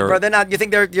 Because whatever, they're not. You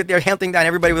think they're hunting down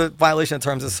everybody with violation of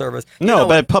terms of service? No,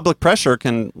 but public pressure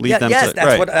can lead them. Yes,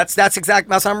 to... that's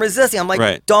exactly what I'm resisting. I'm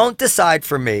like, don't decide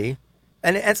for me,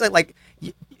 and it's like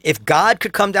if God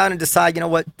could come down and decide,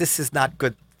 this is not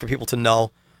good for people to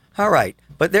know. All right.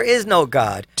 But there is no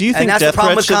God. Do you think death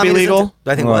threats should be legal?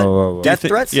 I think what? Death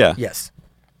threats? Yeah. Yes.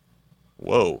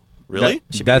 Whoa. Really?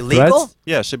 Should be legal?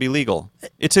 Yeah, it should be legal.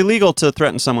 It's illegal to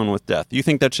threaten someone with death. You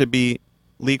think that should be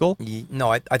legal?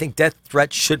 No, I think death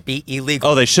threats should be illegal.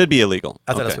 Oh, they should be illegal.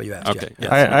 I thought that's what you asked. Okay.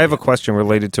 Yeah. I have a question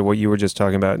related to what you were just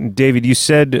talking about. David, you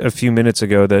said a few minutes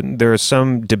ago that there are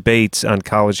some debates on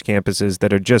college campuses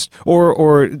that are just,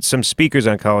 or some speakers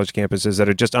on college campuses that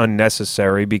are just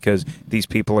unnecessary because these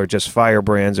people are just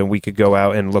firebrands and we could go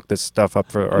out and look this stuff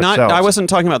up for ourselves. I wasn't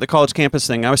talking about the college campus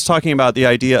thing. I was talking about the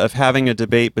idea of having a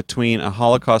debate between a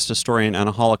Holocaust historian and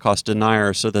a Holocaust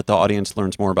denier so that the audience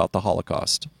learns more about the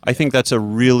Holocaust. I think that's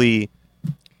a really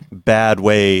bad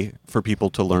way for people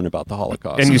to learn about the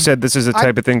Holocaust. And you said this is the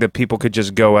type of thing that people could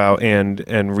just go out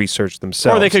and research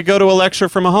themselves. Or they could go to a lecture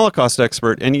from a Holocaust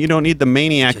expert, and you don't need the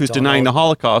maniac who's denying the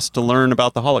Holocaust to learn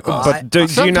about the Holocaust. But do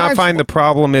you not find the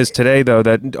problem is today, though,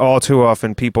 that all too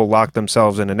often people lock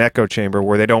themselves in an echo chamber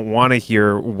where they don't want to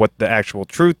hear what the actual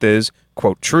truth is,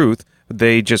 quote, truth.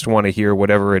 They just want to hear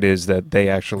whatever it is that they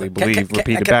actually believe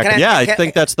repeated back. I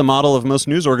think that's the model of most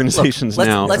news organizations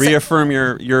now. Reaffirm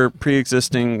your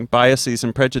pre-existing biases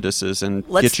and prejudices and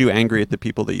get you angry at the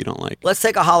people that you don't like. Let's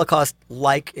take a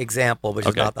Holocaust-like example, which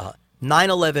is not the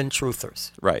 9/11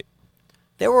 truthers. Right.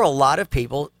 There were a lot of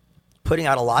people putting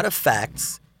out a lot of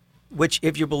facts, which,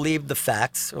 if you believe the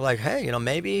facts, are like, hey,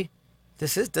 maybe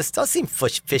this does seem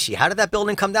fishy. How did that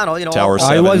building come down? Tower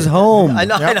 7. I was home. I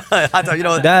know. I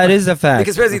thought, that is a fact. The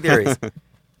conspiracy theories.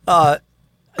 And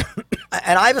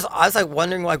I was like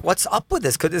wondering, like, what's up with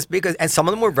this? Could this be? And some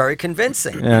of them were very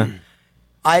convincing. Yeah.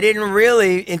 I didn't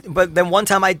really, but then one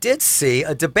time I did see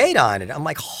a debate on it. I'm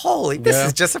like, holy, this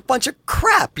is just a bunch of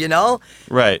crap,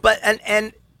 Right. But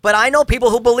I know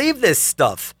people who believe this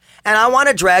stuff. And I want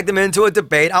to drag them into a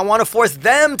debate. I want to force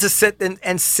them to sit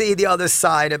and see the other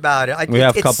side about it.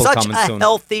 It's such a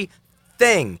healthy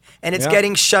thing, and it's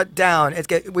getting shut down.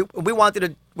 We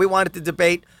wanted to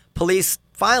debate police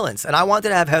violence, and I wanted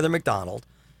to have Heather McDonald,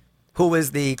 who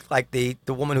is the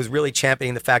woman who's really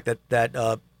championing the fact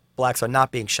that blacks are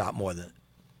not being shot more than.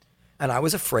 And I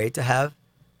was afraid to have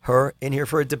her in here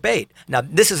for a debate. Now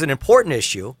this is an important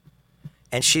issue,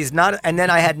 and she's not. And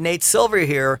then I had Nate Silver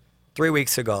here 3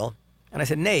 weeks ago, and I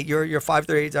said, Nate, you're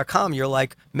 538.com. You're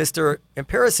like Mr.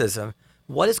 Empiricism.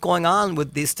 What is going on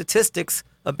with these statistics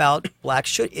about black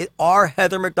shooting? Are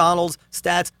Heather McDonald's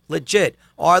stats legit?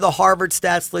 Are the Harvard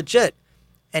stats legit?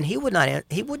 And he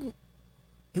wouldn't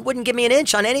give me an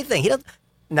inch on anything. He doesn't.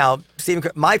 Now,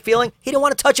 Stephen, my feeling, he didn't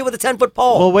want to touch it with a 10-foot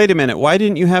pole. Well, wait a minute. Why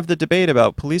didn't you have the debate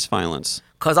about police violence?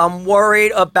 Because I'm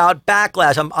worried about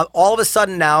backlash. I'm all of a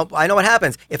sudden now, I know what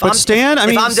happens. If I'm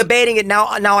debating it now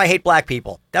I hate black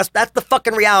people. That's the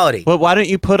fucking reality. But why don't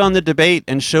you put on the debate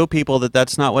and show people that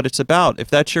that's not what it's about?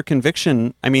 If that's your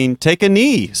conviction, take a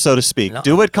knee, so to speak.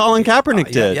 Do what Colin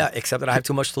Kaepernick did. Yeah, except that I have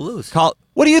too much to lose.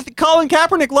 What do you think? Colin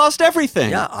Kaepernick lost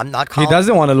everything. Yeah, I'm not He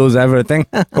doesn't want to lose everything.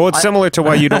 Well, it's similar to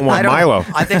why you don't want Milo.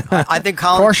 I think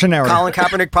Colin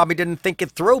Kaepernick probably didn't think it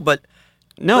through, but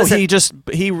no, listen, he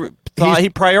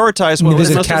prioritized what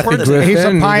was most important. He's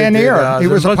a pioneer. He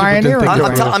was a pioneer.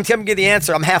 I'm giving you the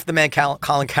answer. I'm half the man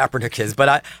Colin Kaepernick is,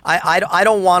 but I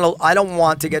don't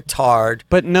want to get tarred.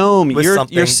 But no,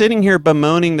 you're sitting here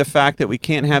bemoaning the fact that we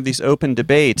can't have these open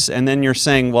debates, and then you're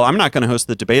saying, "Well, I'm not going to host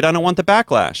the debate. I don't want the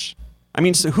backlash."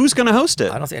 So who's going to host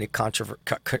it? I don't see any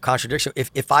contradiction.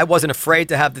 If I wasn't afraid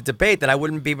to have the debate, then I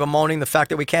wouldn't be bemoaning the fact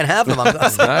that we can't have them.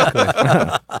 Exactly.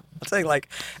 I'm saying,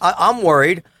 I'm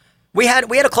worried. We had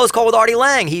a close call with Artie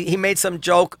Lang. He made some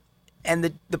joke,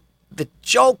 and the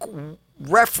joke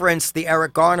referenced the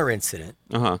Eric Garner incident.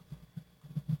 Uh-huh.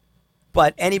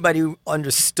 But anybody who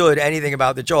understood anything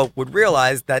about the joke would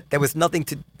realize that there was nothing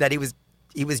that he was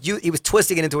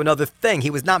twisting it into another thing. He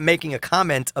was not making a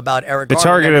comment about Eric Garner. The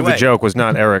target of the joke was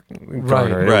not Eric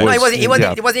Garner. Right. No, he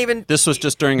wasn't even. This was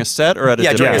just during a set or at a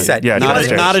debate? During a set. Yeah, not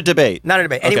a debate. Not a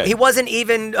debate. And okay. he wasn't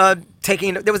even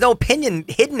taking. There was no opinion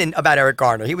hidden about Eric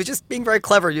Garner. He was just being very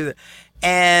clever.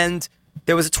 And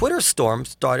there was a Twitter storm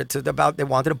about they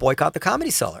wanted to boycott the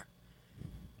Comedy Cellar.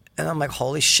 And I'm like,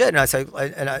 holy shit! And I say,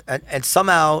 and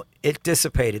somehow it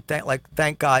dissipated.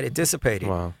 Thank God it dissipated.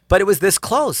 Wow. But it was this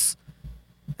close.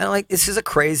 And I'm like, this is a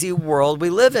crazy world we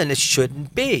live in. It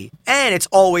shouldn't be. And it's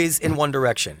always in one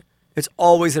direction. It's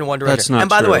always in one direction. That's not And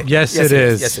by true. the way, Yes, it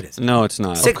is. Yes, it is. No, it's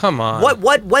not. Come on.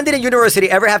 When did a university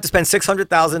ever have to spend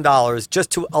 $600,000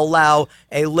 just to allow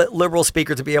a liberal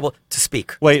speaker to be able to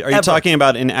speak? Wait, are you talking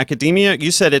about in academia?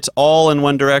 You said it's all in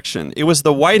one direction. It was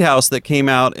the White House that came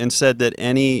out and said that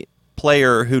any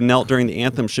player who knelt during the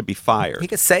anthem should be fired. He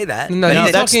could say that. No,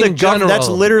 he's that's talking in general. That's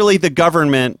literally the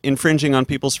government infringing on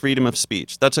people's freedom of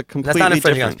speech. That's a completely That's not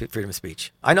infringing different. on freedom of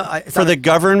speech. I know. For the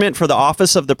government, for the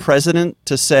office of the president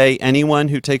to say anyone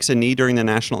who takes a knee during the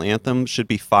national anthem should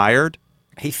be fired.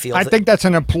 He feels. I think that's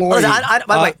an employee. Listen,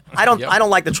 by the way, I don't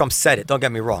like that Trump said it. Don't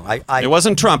get me wrong. It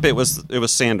wasn't Trump. It was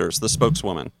Sanders, the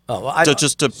spokeswoman. Oh, well,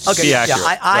 just to be accurate.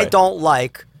 Yeah, I don't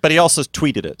like. But he also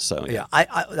tweeted it. So yeah,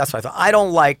 that's what I thought. I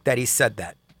don't like that he said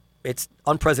that. It's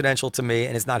unpresidential to me,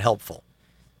 and it's not helpful.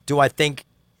 Do I think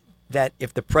that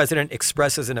if the president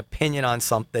expresses an opinion on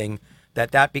something,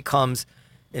 that becomes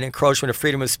an encroachment of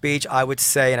freedom of speech? I would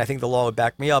say, and I think the law would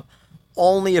back me up,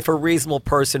 only if a reasonable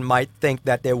person might think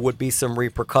that there would be some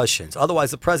repercussions.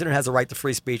 Otherwise, the president has a right to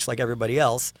free speech like everybody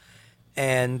else.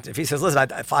 And if he says, listen,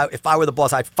 if I were the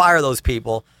boss, I'd fire those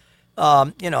people,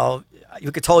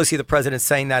 you could totally see the president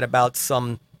saying that about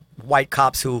some white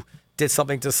cops who did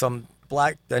something to some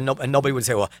black, and nobody would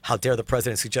say, well, how dare the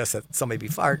president suggest that somebody be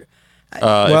fired? If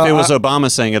it was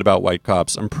Obama saying it about white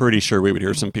cops, I'm pretty sure we would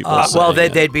hear some people saying well,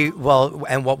 they'd be, well,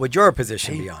 and what would your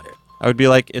position be on it? I would be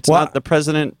like, it's not the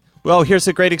president. Well, here's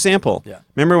a great example. Yeah.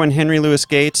 Remember when Henry Louis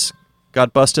Gates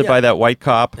got busted by that white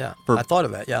cop? Yeah, I thought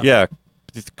of that, yeah. Yeah,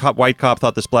 the white cop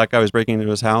thought this black guy was breaking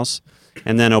into his house,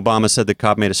 and then Obama said the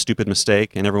cop made a stupid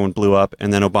mistake, and everyone blew up,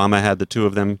 and then Obama had the two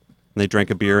of them, and they drank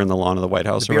a beer in the lawn of the White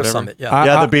House The or beer whatever. summit,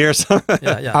 yeah. The beer summit.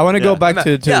 Yeah. I want to go back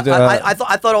to I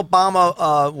thought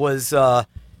Obama was. I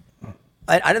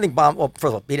didn't think Obama. Well, first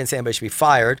of all, he didn't say anybody should be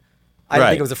fired. I didn't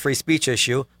think it was a free speech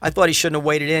issue. I thought he shouldn't have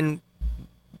waited in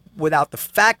without the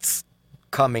facts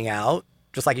coming out,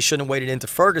 just like he shouldn't have waited into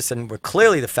Ferguson, where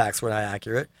clearly the facts were not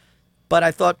accurate. But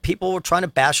I thought people were trying to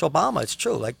bash Obama. It's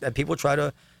true. Like that, people try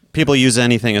to. People use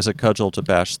anything as a cudgel to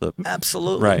bash the.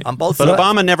 Absolutely. Right. On both but sides.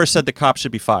 Obama never said the cop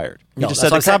should be fired. He just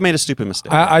said the cop made a stupid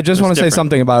mistake. I just want to say different.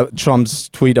 something about Trump's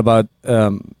tweet about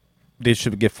they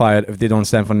should get fired if they don't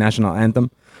stand for national anthem.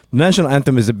 The national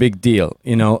anthem is a big deal.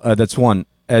 That's one.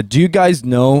 Do you guys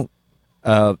know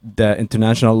the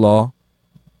international law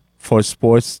for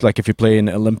sports? Like if you play in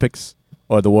the Olympics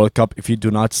or the World Cup, if you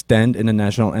do not stand in the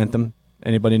national anthem,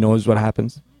 anybody knows what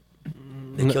happens?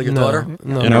 They kill your daughter?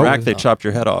 No. In Iraq, they chopped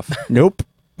your head off. Nope.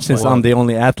 Since I'm the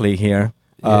only athlete here,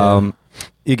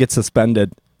 you get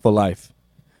suspended for life.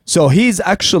 So he's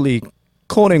actually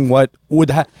quoting what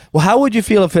would well, how would you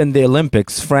feel if in the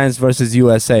Olympics, France versus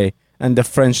USA, and the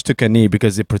French took a knee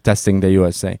because they're protesting the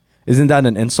USA? Isn't that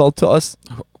an insult to us?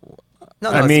 No,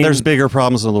 I mean, there's bigger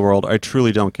problems in the world. I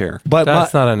truly don't care. But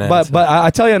that's not an answer. But I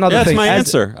tell you another thing. That's my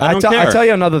answer. I don't care. I tell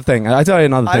you another thing.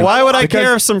 Why would I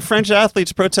care if some French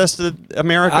athletes protested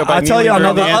America by tell you kneeling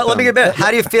during another. the anthem? Let me get a bit. How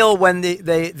do you feel when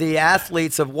the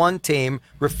athletes of one team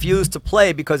refuse to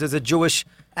play because there's a Jewish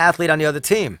athlete on the other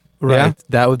team? Right.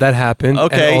 Yeah. That happened.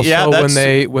 Okay. And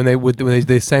also when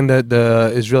they sang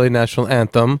the Israeli national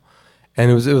anthem,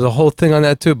 and it was a whole thing on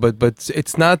that too. But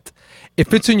it's not.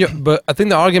 If it's in your, but I think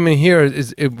the argument here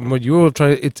is what you were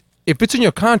trying. If it's in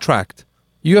your contract,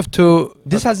 you have to.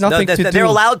 This has nothing to do. They're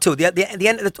allowed to. The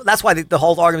end. That's why the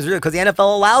whole argument is real, because the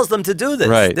NFL allows them to do this.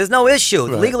 Right. There's no issue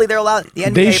legally. They're allowed. The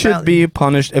NBA They should be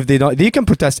punished if they don't. You can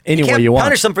protest any way you want.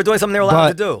 Punish them for doing something they're allowed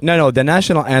to do. No. The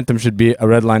national anthem should be a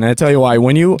red line. And I tell you why.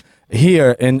 When you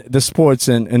hear in the sports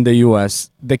in the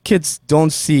U.S., the kids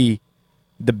don't see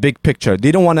the big picture.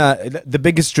 They don't want to. The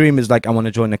biggest dream is like, I want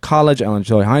to join a college, I want to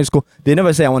join high school. They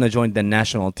never say I want to join the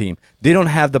national team. They don't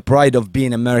have the pride of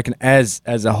being American as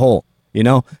a whole.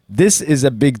 This is a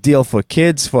big deal for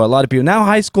kids, for a lot of people. Now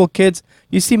high school kids,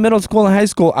 you see middle school and high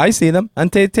school, I see them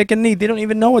and they take a knee. They don't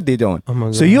even know what they're doing. Oh my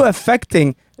God. So you're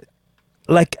affecting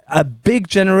like a big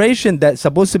generation that's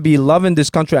supposed to be loving this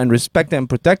country and respecting and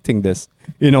protecting this.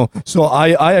 So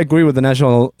I agree with the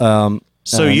national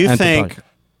So you anthem think? part.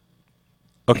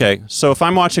 Okay, so if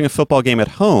I'm watching a football game at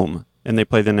home and they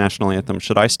play the national anthem,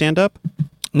 should I stand up?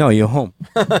 No, you're home.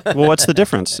 Well, what's the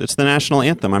difference? It's the national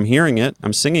anthem. I'm hearing it.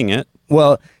 I'm singing it.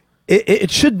 Well,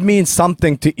 it should mean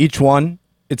something to each one.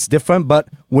 It's different, but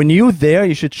when you're there,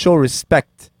 you should show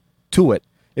respect to it.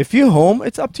 If you're home,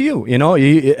 it's up to you.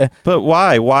 But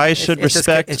why? Why should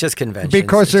respect? It's just convention.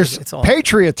 Because there's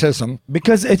patriotism.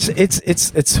 Because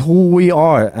it's who we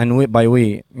are, and by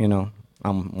we,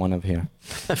 I'm one of here.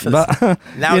 But,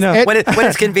 now, when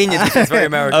it's convenient, it's very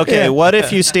American. Okay, what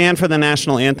if you stand for the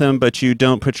national anthem, but you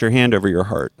don't put your hand over your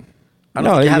heart?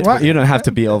 No, you don't have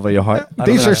to be over your heart.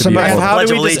 These are some. How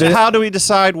do we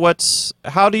decide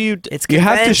how do you? You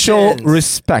have to show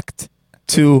respect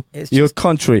to your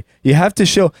country. You have to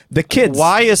show the kids.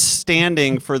 Why is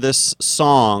standing for this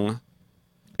song?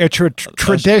 It's a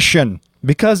tradition.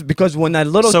 Because when a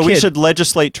little kid... So we should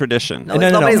legislate tradition. No.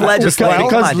 Nobody's legislating.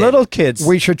 Because little kids...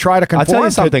 We should try to conform. I'll tell you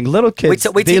something. Little kids...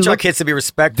 We teach our kids to be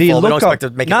respectful. We don't expect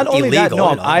to make it illegal. Not only that, no.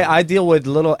 I deal with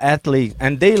little athletes,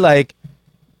 and they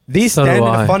stand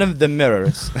in front of the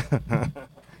mirrors.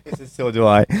 So do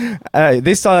I.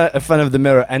 They stand in front of the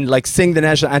mirror and sing the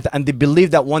national anthem, and they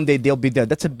believe that one day they'll be there.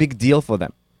 That's a big deal for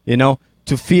them,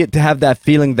 to have that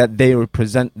feeling that they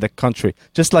represent the country,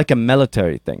 just like a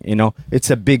military thing. It's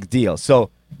a big deal. So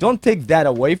don't take that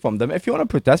away from them. If you want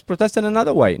to protest in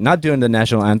another way, not during the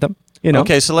national anthem.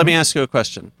 Okay, so let me ask you a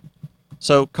question.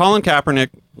 So Colin Kaepernick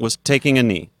was taking a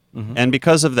knee, and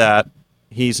because of that,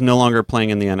 he's no longer playing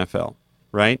in the NFL,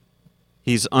 right?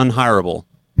 He's unhireable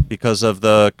because of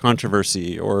the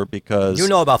controversy or because You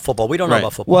know about football. We don't know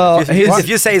about football. Well, if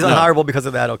you say he's unhireable because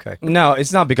of that, okay. No,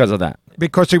 it's not because of that.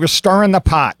 Because he was stirring the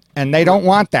pot, and they don't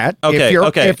want that. Okay,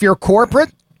 If you're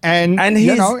corporate and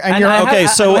he's, okay.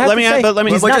 So let me.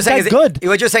 What you're saying is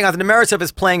what you're saying on the merits of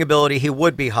his playing ability, he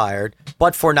would be hired,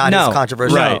 but for not his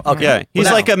controversial. Right. Okay. Yeah.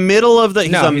 He's like a middle of the.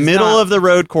 He's a middle of the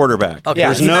road quarterback. Okay.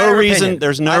 There's no reason.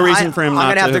 There's no reason for him not to.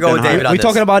 I'm gonna have to go with David on We're this.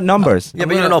 talking about numbers. Yeah,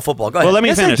 but you don't know football. Go ahead. Well, let me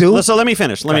Yes, I finish. do. So let me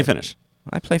finish. Let me finish.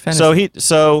 I play fantasy.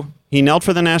 So he knelt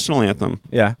for the national anthem.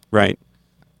 Yeah. Right.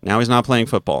 Now he's not playing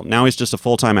football. Now he's just a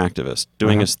full-time activist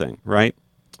doing his thing. Right.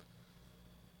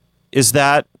 Is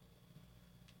that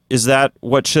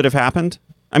what should have happened?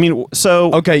 I mean,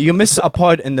 so okay, you missed a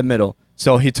part in the middle.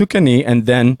 So he took a knee and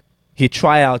then he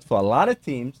tried out for a lot of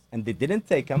teams and they didn't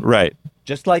take him. Right.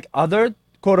 Just like other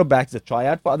quarterbacks that try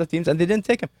out for other teams and they didn't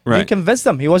take him. He Right. convinced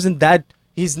them. He wasn't that.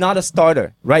 He's not a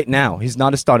starter right now. He's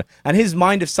not a starter, and his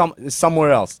mind is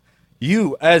somewhere else.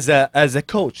 You as a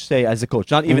coach,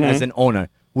 not even as an owner,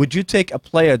 would you take a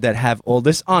player that have all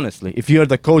this? Honestly, if you're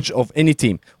the coach of any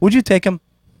team, would you take him?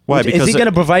 Why? Is Because he going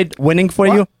to provide winning for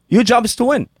you? Your job is to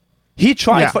win. He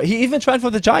tried. He even tried for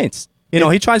the Giants.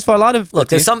 He tries for a lot of. Look,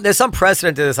 there's some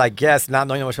precedent to this, I guess. Not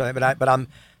knowing much about it, but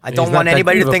I don't want not that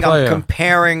anybody good to of a think I'm player.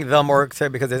 comparing them or say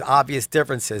because there's obvious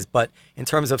differences. But in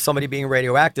terms of somebody being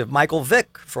radioactive, Michael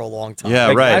Vick for a long time.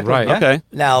 yeah. Right. Right. Yeah. Okay.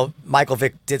 Now, Michael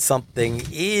Vick did something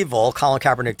evil. Colin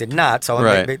Kaepernick did not. So,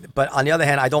 Right. But on the other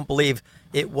hand, I don't believe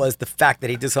it was the fact that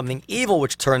he did something evil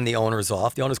which turned the owners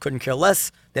off. The owners couldn't care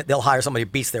less that they'll hire somebody who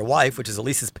beats their wife, which is at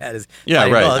least as bad as Yeah.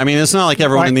 fighting Right. bugs. I mean, it's not like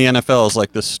everyone in the NFL is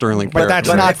like this sterling But that's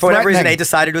character. not for whatever reason, threatening. they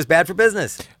decided it was bad for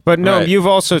business. But no, Right. you've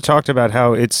also talked about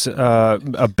how it's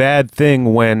a bad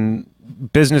thing when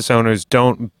business owners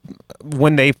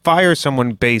when they fire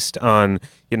someone based on,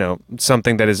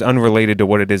 something that is unrelated to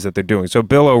what it is that they're doing. So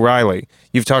Bill O'Reilly,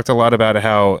 you've talked a lot about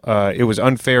how it was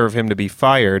unfair of him to be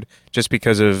fired just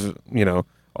because of,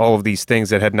 all of these things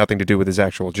that had nothing to do with his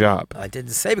actual job. I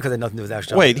didn't say because it had nothing to do with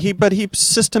actual. Wait, he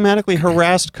systematically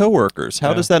harassed coworkers.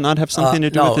 How does that not have something to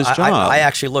do with his job? I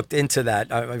actually looked into that.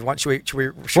 Should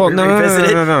we No,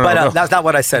 revisit it? no, But no. that's not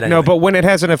what I said. Anyway. No, but when it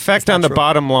has an effect on the true.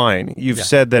 bottom line, you've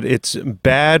said that it's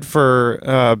bad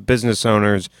for business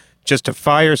owners just to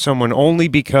fire someone only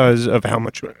because of how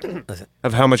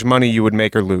much money you would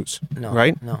make or lose. No,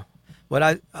 right? No. What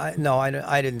I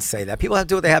didn't say that. People have to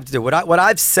do what they have to do. What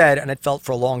I've said, and it felt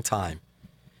for a long time,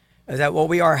 is that what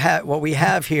we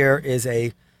have here is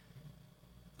a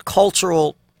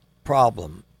cultural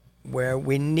problem where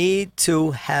we need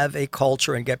to have a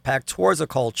culture and get back towards a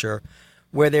culture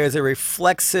where there's a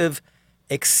reflexive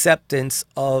acceptance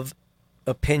of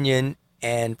opinion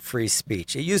and free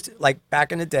speech. It used like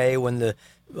back in the day when the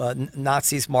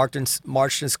Nazis marched in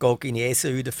Skokie and the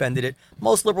ACLU defended it.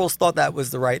 Most liberals thought that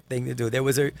was the right thing to do. There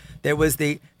was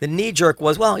the knee jerk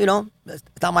was, well, it's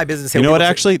not my business. You know what?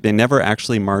 Actually, they never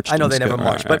actually marched. I know they never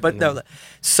marched, but no.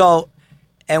 So,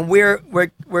 and we're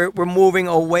moving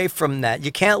away from that.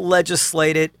 You can't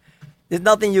legislate it. There's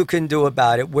nothing you can do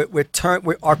about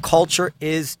it. Our culture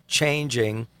is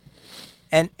changing,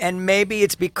 and maybe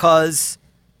it's because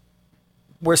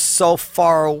we're so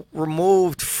far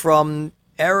removed from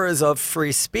eras of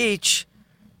free speech,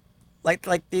 like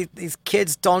these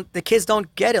kids don't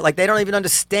get it. Like they don't even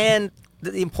understand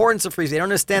the importance of free speech. They don't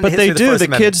understand. But the history they of do. the First The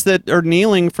Amendment. kids that are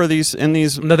kneeling for these in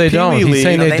these. No, they don't. Pee Wee He's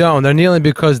saying League- they don't. They're kneeling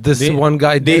because this one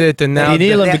guy did it, and now they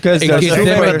kneeling because it that's gives true.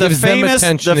 them, But it gives them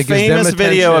attention. the It gives them famous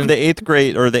video of attention. the 8th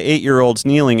grade or the 8-year-olds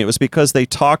kneeling, it was because they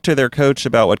talked to their coach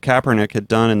about what Kaepernick had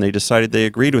done, and they decided they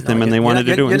agreed with him, and they wanted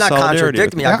to do it You're in not solidarity.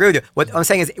 contradicting me. with I him. agree with you. What I'm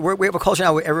saying is we have a culture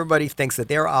now where everybody thinks that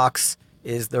their ox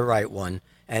is the right one.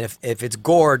 And if it's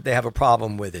gored, they have a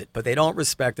problem with it. But they don't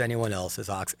respect anyone else's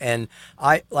ox. And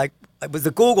it was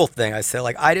the Google thing. I said,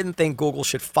 I didn't think Google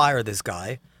should fire this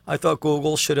guy. I thought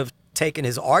Google should have taken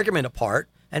his argument apart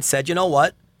and said, you know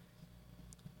what?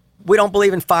 We don't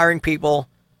believe in firing people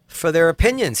for their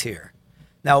opinions here.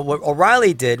 Now, what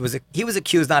O'Reilly did was he was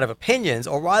accused not of opinions.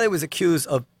 O'Reilly was accused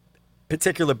of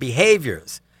particular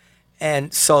behaviors.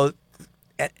 And so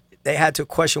they had to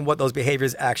question what those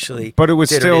behaviors actually But it was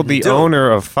did or still didn't the do.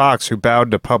 owner of Fox who bowed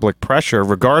to public pressure,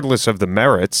 regardless of the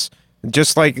merits.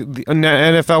 Just like the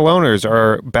NFL owners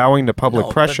are bowing to public No,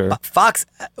 but pressure. Fox,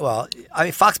 well, I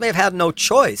mean, Fox may have had no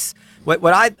choice. What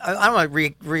I don't want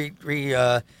to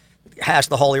rehash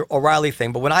the whole O'Reilly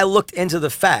thing, but when I looked into the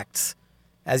facts,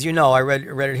 as you know, I read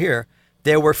it here,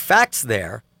 there were facts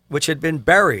there which had been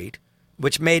buried,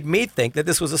 which made me think that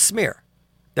this was a smear,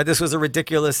 that this was a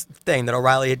ridiculous thing, that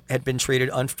O'Reilly had been treated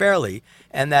unfairly,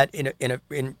 and that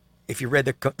if you read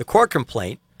the court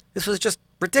complaint, this was just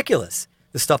ridiculous.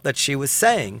 the stuff that she was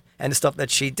saying and the stuff that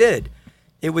she did.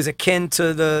 It was akin to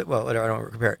I don't want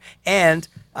to compare it. And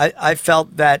I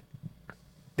felt that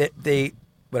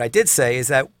what I did say is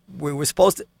that we were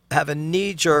supposed to have a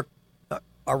knee-jerk,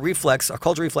 our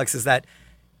cultural reflex is that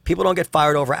people don't get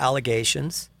fired over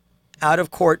allegations.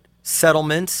 Out-of-court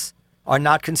settlements are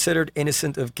not considered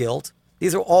innocent of guilt.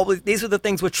 These are the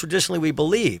things which traditionally we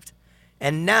believed.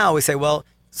 And now we say, well,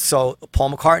 so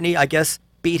Paul McCartney, I guess,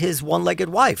 beat his one-legged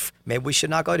wife. Maybe we should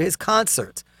not go to his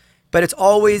concerts. But it's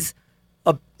always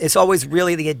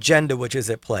really the agenda which is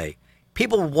at play.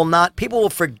 People will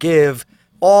forgive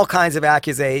all kinds of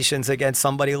accusations against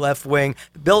somebody left-wing.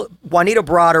 Juanita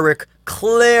Broderick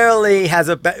clearly has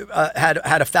had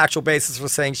a factual basis for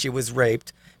saying she was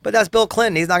raped. But that's Bill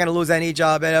Clinton. He's not going to lose any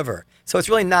job ever. So it's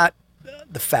really not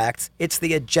the facts. It's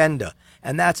the agenda.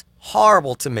 And that's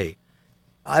horrible to me.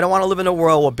 I don't want to live in a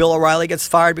world where Bill O'Reilly gets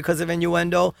fired because of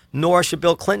innuendo, nor should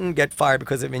Bill Clinton get fired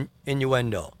because of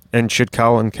innuendo. And should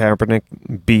Colin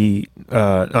Kaepernick be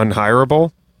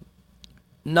unhireable?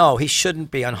 No, he shouldn't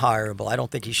be unhireable. I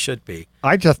don't think he should be.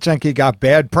 I just think he got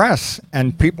bad press,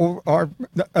 and people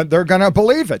they're going to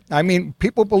believe it. I mean,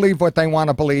 people believe what they want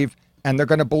to believe, and they're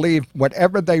going to believe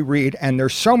whatever they read. And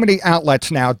there's so many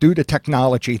outlets now due to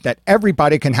technology that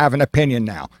everybody can have an opinion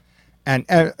now. And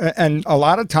a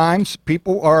lot of times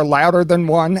people are louder than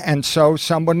one, and so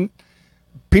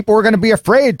people are going to be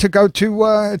afraid to go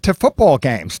to football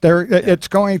games. They're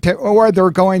going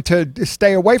to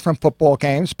stay away from football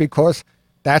games because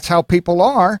that's how people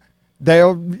are.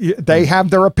 They have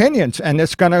their opinions, and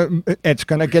it's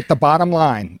gonna get the bottom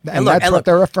line, and that's what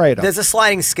they're afraid of. There's a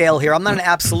sliding scale here. I'm not an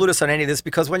absolutist on any of this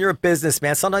because when you're a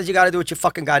businessman, sometimes you got to do what you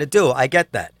fucking got to do. I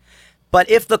get that, but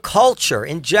if the culture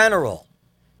in general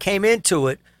came into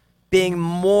it being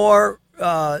more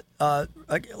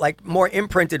more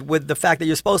imprinted with the fact that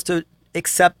you're supposed to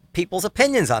accept people's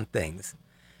opinions on things,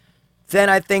 then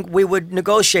I think we would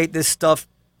negotiate this stuff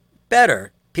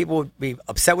better. People would be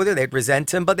upset with it, they'd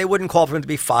resent him, but they wouldn't call for him to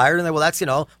be fired. And they, well, that's,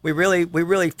 we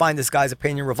really find this guy's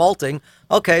opinion revolting.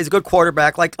 Okay, he's a good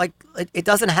quarterback. Like it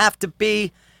doesn't have to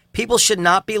be. People should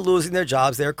not be losing their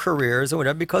jobs, their careers, or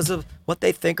whatever because of what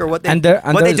they think or what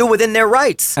they do within their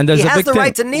rights. And he has the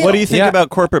right to kneel. What do you think about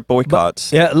corporate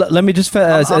boycotts? Let me just.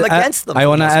 I'm against them. I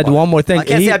want to add one more thing. I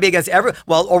can't say I'd be against every.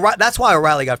 Well, that's why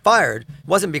O'Reilly got fired. It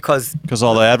wasn't because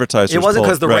all the advertisers. It wasn't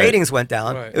because the ratings went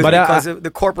down. Right. It was because the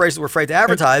corporations were afraid to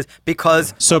advertise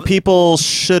because. So people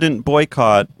shouldn't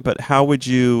boycott, but how would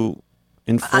you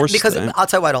enforce? Because that? I'll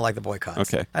tell you why I don't like the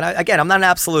boycotts. Okay. And I'm not an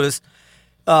absolutist.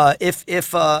 If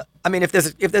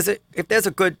there's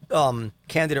a good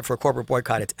candidate for a corporate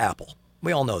boycott, it's Apple.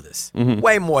 We all know this. Mm-hmm.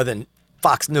 Way more than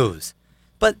Fox News.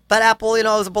 But Apple,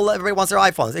 everybody wants their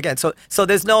iPhones again. So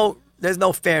there's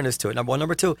no fairness to it. Number one,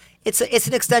 number two, it's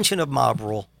an extension of mob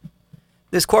rule.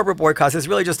 This corporate boycott is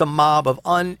really just a mob of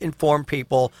uninformed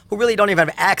people who really don't even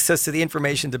have access to the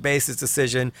information to base this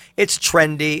decision. It's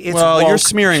trendy. It's woke. You're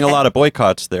smearing a lot of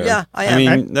boycotts there. Yeah, I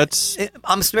am.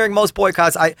 I'm smearing most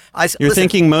boycotts. You're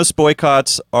thinking most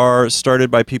boycotts are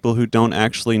started by people who don't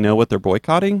actually know what they're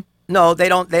boycotting? No, they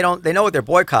don't. They know what they're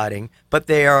boycotting, but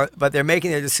they're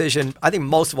making their decision. I think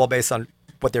most of all based on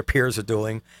what their peers are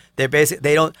doing. They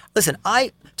don't listen.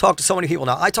 I talk to so many people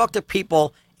now. I talk to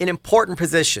people in important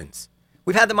positions.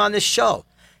 We've had them on this show.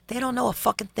 They don't know a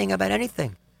fucking thing about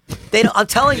anything. They don't. I'm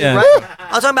telling you, right?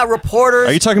 I'm talking about reporters.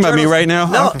 Are you talking about me right now?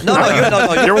 No.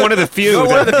 You're one of the few. You're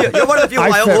one of the few. You're one of the few.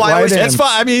 It's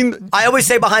fine. I mean, I always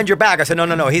say behind your back. I say,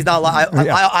 no. He's not.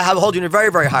 I hold you in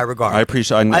very, very high regard. I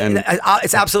appreciate.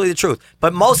 It's absolutely the truth.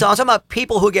 But I'm talking about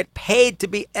people who get paid to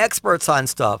be experts on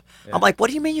stuff. Yeah. I'm like, what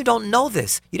do you mean you don't know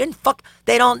this? You didn't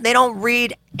They don't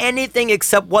read anything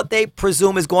except what they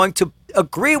presume is going to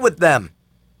agree with them.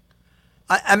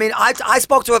 I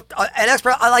spoke to an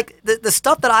expert. I like the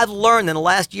stuff that I've learned in the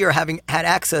last year, having had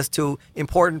access to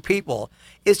important people.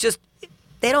 Is just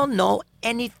they don't know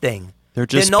anything. They're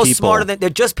just no people. Smarter than they're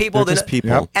just people. They're just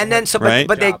people. And then right?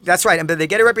 that's right. And they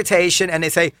get a reputation, and they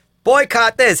say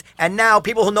boycott this. And now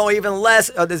people who know even less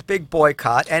of this big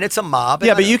boycott, and it's a mob.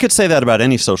 Yeah, but you could say that about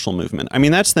any social movement. I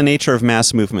mean, that's the nature of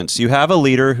mass movements. You have a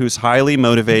leader who's highly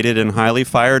motivated and highly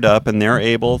fired up, and they're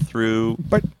able through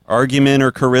argument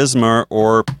or charisma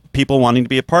or people wanting to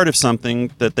be a part of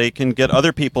something that they can get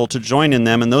other people to join in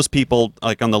them. And those people,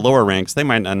 like on the lower ranks, they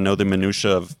might not know the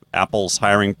minutia of Apple's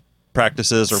hiring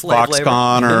practices or Slave labor.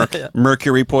 Foxconn or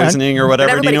mercury poisoning or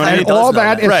whatever. Do you know what I mean? All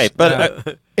that is right,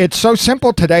 but it's so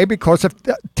simple today because of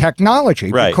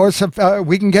technology. Right. Because of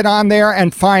we can get on there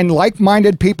and find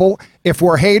like-minded people. If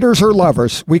we're haters or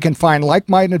lovers, we can find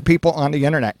like-minded people on the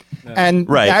internet. And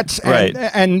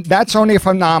and that's only a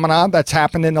phenomenon that's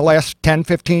happened in the last 10,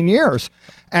 15 years.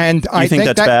 And I think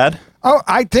that's bad? Oh,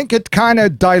 I think it kind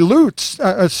of dilutes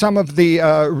some of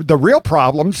the real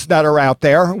problems that are out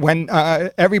there when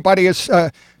everybody has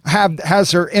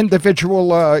their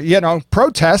individual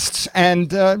protests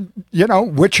and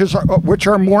which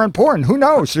are more important. Who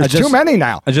knows? There's too many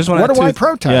now. I just want what do I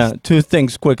protest? Yeah, two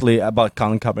things quickly about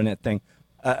Colin Kaepernick thing.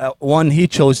 One, he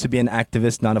chose to be an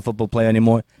activist, not a football player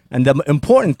anymore. And the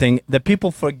important thing that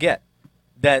people forget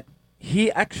that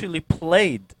he actually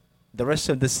played the rest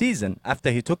of the season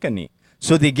after he took a knee.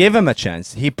 So they gave him a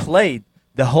chance. He played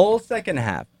the whole second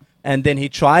half, and then he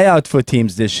tried out for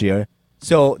teams this year.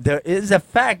 So there is a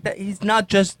fact that he's not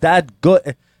just that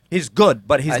good. He's good,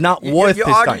 but he's not worth his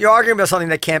time. You're arguing about something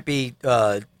that can't be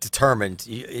determined.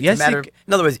 Yes,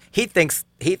 in other words, he thinks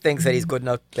that he's good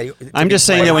enough. I'm just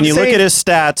saying that when you look at his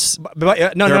stats, there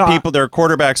are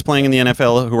quarterbacks playing in the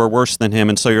NFL who are worse than him,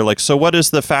 and so you're like, so what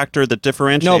is the factor that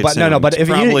differentiates him? But if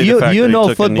you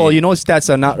know football, you know stats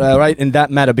are not right in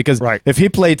that matter because if he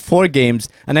played 4 games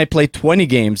and I played 20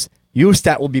 games, your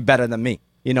stat will be better than me.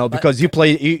 Because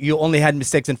you only had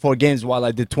mistakes in 4 games while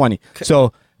I did 20.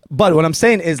 So. But what I'm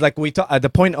saying is, like we at the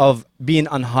point of being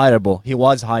unhireable, he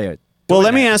was hired. Well,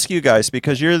 let me ask you guys,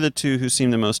 because you're the two who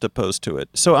seem the most opposed to it.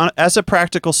 So as a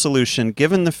practical solution,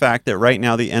 given the fact that right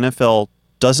now the NFL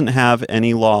doesn't have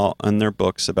any law on their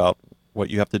books about what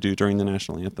you have to do during the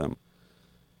national anthem,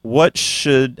 what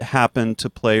should happen to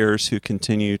players who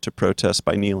continue to protest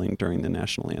by kneeling during the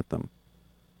national anthem?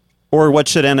 Or what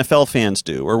should NFL fans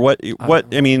do? Or what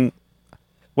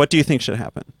do you think should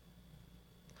happen?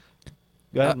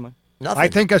 I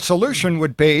think a solution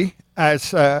would be,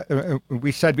 as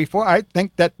we said before, I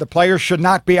think that the players should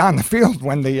not be on the field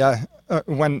when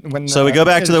when. So we go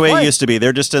back to the way it used to be.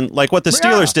 They're just in like what the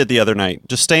Steelers did the other night.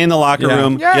 Just stay in the locker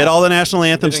room, get all the national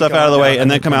anthem stuff out of the way, and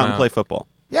then come out and play football.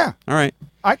 Yeah. All right.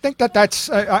 I think that's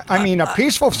a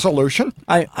peaceful solution.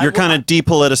 You're kind of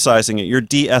depoliticizing it. You're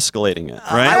de-escalating it,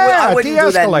 right? I wouldn't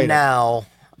do that now.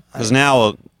 Because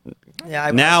now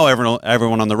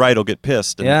everyone on the right will get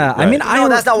pissed. Yeah, I mean,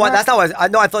 that's not why. I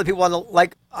know. I thought people on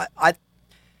the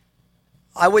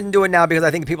I wouldn't do it now because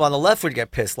I think people on the left would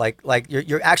get pissed. Like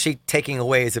you're actually taking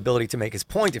away his ability to make his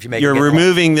point if you make. You're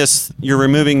removing this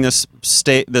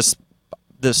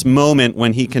moment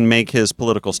when he can make his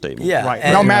political statement. Yeah, right.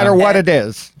 No matter what it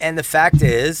is. And the fact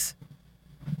is,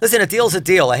 listen, a deal's a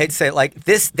deal. I hate to say it like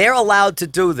this. They're allowed to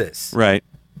do this. Right.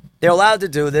 They're allowed to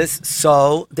do this,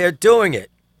 so they're doing it.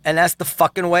 And that's the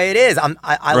fucking way it is.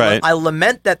 I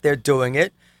lament that they're doing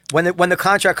it. When the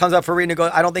contract comes up for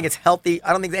renegotiation, I don't think it's healthy.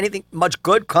 I don't think anything much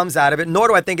good comes out of it, nor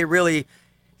do I think it really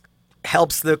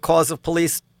helps the cause of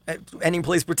ending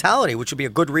police brutality, which would be a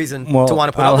good reason to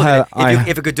want to put up with it.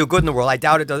 If it could do good in the world, I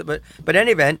doubt it does. But in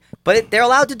any event, they're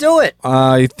allowed to do it.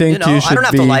 I think you should I don't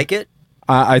have to like it.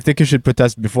 I think you should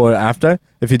protest before or after.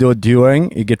 If you do it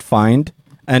during, you get fined.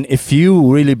 And if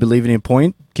you really believe in your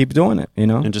point, keep doing it,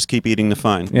 And just keep eating the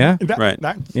fine. Yeah. Right.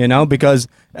 Because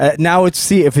now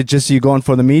see if it's just you going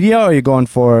for the media or you're going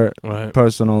for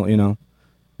personal,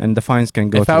 and the fines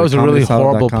can go. If I was a really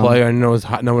horrible player and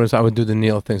I would do the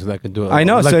kneel thing so that I could do it. I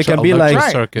know, so it can be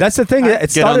like, that's the thing,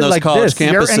 it started like this.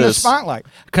 Campuses. You're in the spotlight.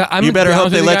 You better hope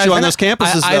they let you on those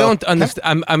campuses, I don't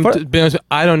understand, to be honest,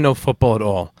 I don't know football at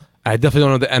all. I definitely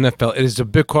don't know the NFL. It is a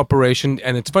big corporation,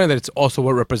 and it's funny that it's also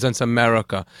what represents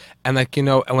America. And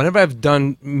and whenever I've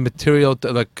done material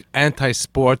like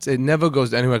anti-sports, it never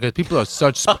goes anywhere because people are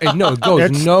such. It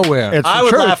goes nowhere. I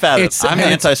would laugh at it. I'm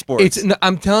anti-sports.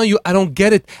 I'm telling you, I don't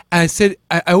get it. And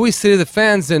I always say to the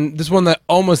fans, and this one that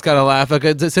almost got a laugh. Like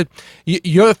I said,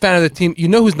 you're a fan of the team. You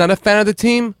know who's not a fan of the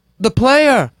team? The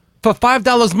player. For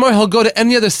 $5 more, he'll go to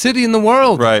any other city in the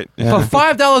world. Right. Yeah. For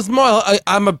 $5 more,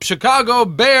 I'm a Chicago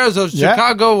Bears or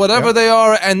Chicago, whatever they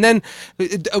are, and then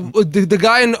the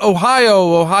guy in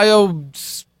Ohio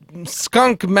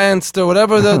Skunk Manster,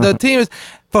 whatever the team is,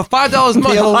 for $5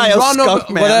 more, he'll run over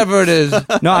whatever it is.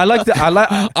 No,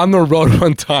 on the road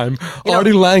one time,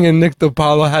 Artie Lang and Nick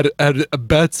DiPaolo had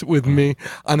bets with me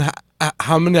on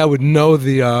how many I would know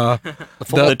the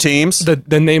teams,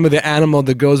 the name of the animal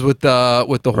that goes with the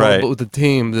with the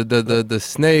team, the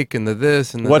snake and the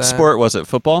this and the what that. sport was it?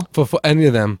 Football? For any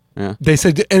of them. Yeah. They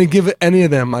said, and give any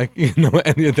of them, like,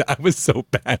 any of that. I was so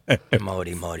bad.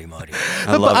 Modi.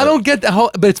 I don't get the whole,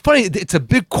 but it's funny. It's a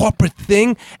big corporate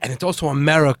thing, and it's also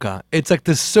America. It's like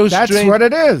this so strange. That's what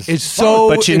it is. It's so,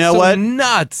 but you know what?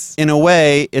 Nuts. In a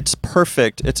way, it's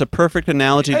perfect. It's a perfect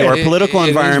analogy to our political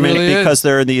environment because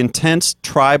there are the intense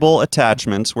tribal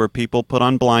attachments where people put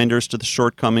on blinders to the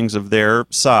shortcomings of their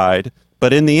side.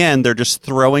 But in the end, they're just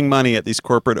throwing money at these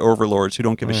corporate overlords who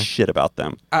don't give a shit about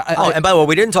them. And by the way, what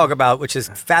we didn't talk about, which is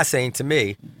fascinating to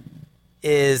me,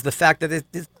 is the fact that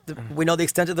we know the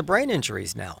extent of the brain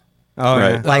injuries now. Oh,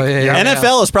 right. Like,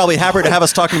 NFL is probably happier to have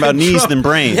us talking about knees than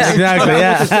brains. Yeah. Exactly,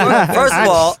 yeah. First of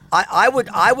all,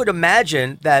 I would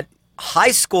imagine that high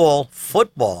school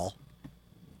football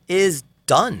is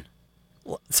done.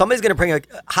 Somebody's going to bring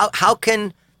how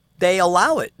can they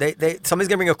allow it? Somebody's going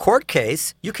to bring a court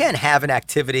case. You can't have an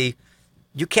activity.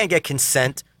 You can't get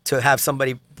consent to have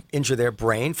somebody injure their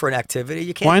brain for an activity.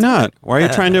 You can't. Why not? Why are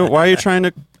you trying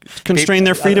to constrain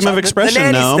their freedom of expression?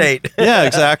 The nanny No. state. Yeah,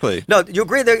 exactly. No, you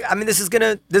agree? There's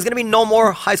going to be no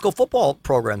more high school football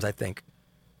programs, I think.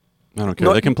 I don't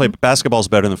care. They can play basketball's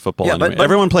better than football. Yeah, anyway. but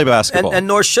Everyone play basketball. And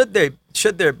nor should there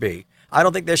be. I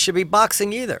don't think there should be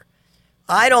boxing either.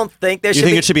 I don't think there should be.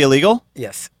 You think it should be illegal?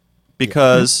 Yes.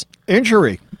 Because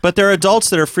injury. But there are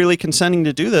adults that are freely consenting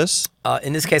to do this.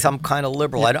 In this case, I'm kind of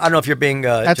liberal. I don't know if you're being.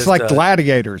 That's just, like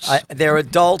gladiators. There are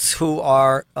adults who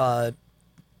are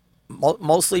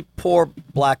mostly poor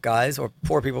black guys or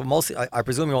poor people. Mostly, I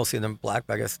presume you won't see them black,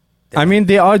 but I guess. I mean,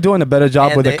 they are doing a better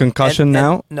job with the concussion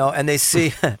now. And they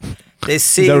see. They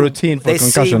see the routine for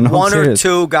concussion. They see one or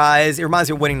two guys. It reminds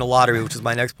me of winning the lottery, which is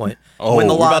my next point. Oh, win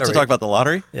the we're lottery. about to talk about the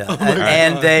lottery? Yeah,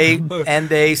 and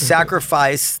they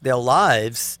sacrifice their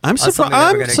lives. I'm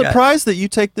surprised that you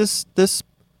take this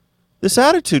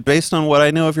attitude based on what I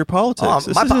know of your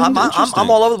politics. I'm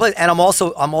all over the place, and I'm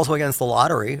also against the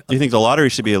lottery. Do you think the lottery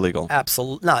should be illegal?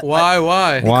 Absolutely not.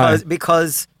 Why?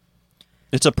 Because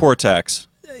it's a poor tax.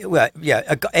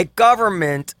 Yeah, a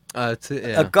government.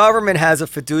 A government has a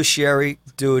fiduciary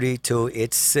duty to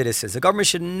its citizens. A government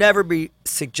should never be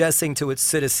suggesting to its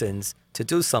citizens to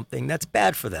do something that's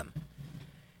bad for them.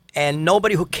 And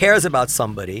nobody who cares about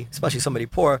somebody, especially somebody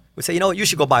poor, would say, you know what, you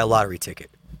should go buy a lottery ticket.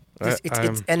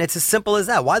 And it's as simple as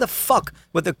that. Why the fuck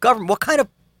would the government, what kind of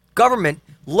government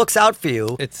looks out for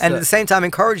you and at the same time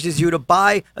encourages you to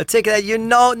buy a ticket that you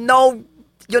know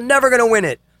you're never going to win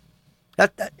it?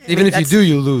 Even if you do,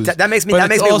 you lose. That makes me.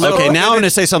 Okay, now I'm going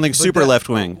to say something super left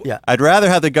wing. Yeah. I'd rather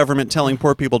have the government telling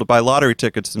poor people to buy lottery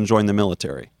tickets than join the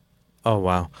military. Oh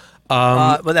wow.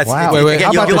 Well, that's wow. Wait,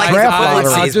 How about you the like draft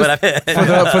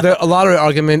equivalencies, for the lottery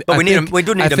argument, but we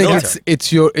do need a military.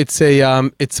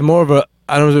 It's more of a,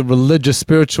 I don't know, religious,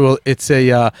 spiritual. It's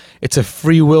a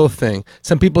free will thing.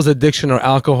 Some people's addiction are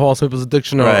alcohol. Some people's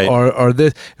addiction are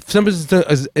this. If somebody's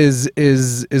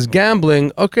is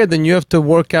gambling, okay, then you have to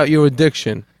work out your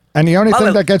addiction. And the only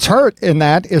thing that gets hurt in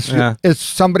that is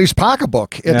somebody's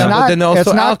pocketbook. It's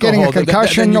not getting a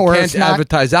concussion, then or you it's can't not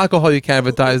advertise alcohol. You can't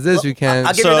advertise this. You can't.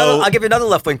 I'll give you another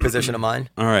left wing position of mine.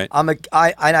 All right.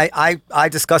 I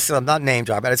discussed it. I'm not name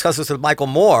dropping. I discussed this with Michael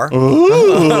Moore.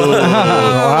 Ooh.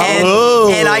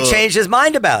 and I changed his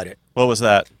mind about it. What was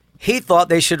that? He thought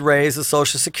they should raise the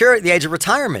Social Security, the age of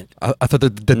retirement. I thought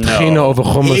the tahina over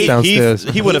hummus downstairs.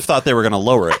 He would have thought they were going to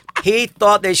lower it. He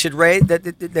thought they should raise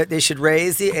that they should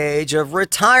raise the age of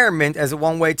retirement as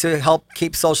one way to help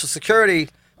keep Social Security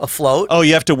afloat. Oh,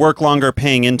 you have to work longer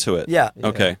paying into it. Yeah.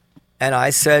 Okay. And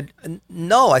I said,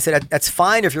 no. I said, that's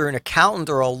fine if you're an accountant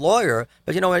or a lawyer.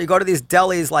 But, when you go to these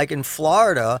delis like in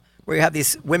Florida where you have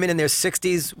these women in their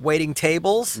 60s waiting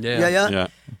tables. Yeah.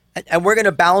 And we're going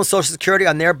to balance Social Security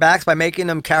on their backs by making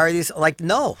them carry these. Like,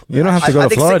 no. You don't have to go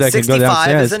to Florida. I think you can go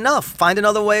downstairs. 65 is enough. Find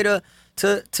another way to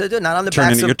do it. Not on the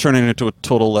back. You're turning into a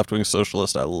total left-wing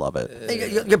socialist. I love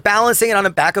it. You're balancing it on the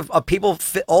back of people,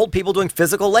 old people doing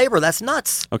physical labor. That's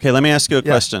nuts. Okay, let me ask you a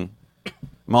question.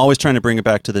 I'm always trying to bring it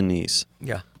back to the knees.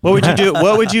 Yeah. What would you do?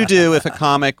 What would you do if a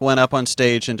comic went up on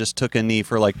stage and just took a knee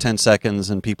for like 10 seconds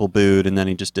and people booed and then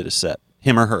he just did a set?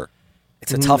 Him or her?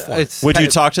 It's a tough one. Would you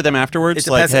talk to them afterwards?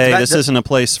 Like, hey, this isn't a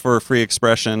place for free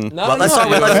expression. Let's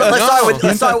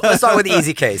start with the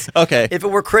easy case. Okay. If it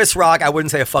were Chris Rock, I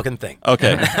wouldn't say a fucking thing.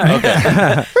 Okay.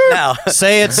 Now,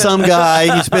 say it's some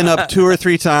guy. He's been up 2 or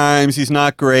 3 times. He's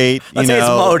not great. Let's say it's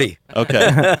Modi.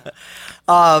 Okay.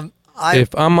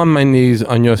 If I'm on my knees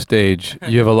on your stage,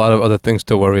 you have a lot of other things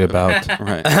to worry about.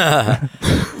 Right.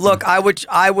 Look, I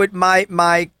would.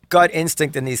 My gut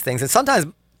instinct in these things, and sometimes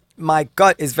my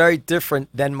gut is very different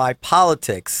than my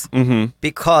politics,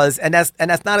 because, and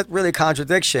that's not really a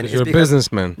contradiction. You're a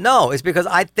businessman. No, it's because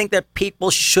I think that people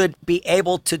should be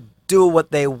able to do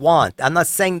what they want. I'm not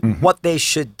saying what they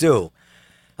should do.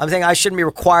 I'm saying I shouldn't be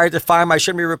required to fire him. I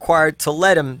shouldn't be required to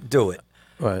let him do it.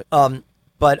 Right.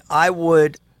 But I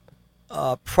would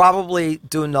probably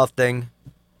do nothing.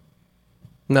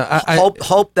 No,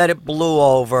 hope that it blew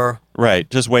over. Right.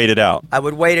 Just wait it out. I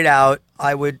would wait it out.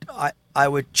 I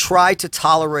would try to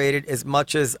tolerate it as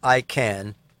much as I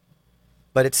can.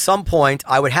 But at some point,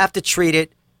 I would have to treat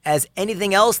it as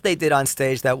anything else they did on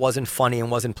stage that wasn't funny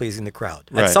and wasn't pleasing the crowd.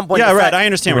 Right. At some point, yeah, right. I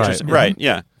understand what you're saying. Right.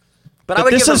 Yeah. But I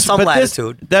would give them some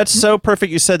latitude. That's so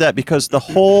perfect you said that, because the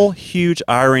whole huge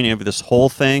irony of this whole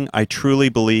thing, I truly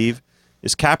believe,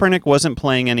 is Kaepernick wasn't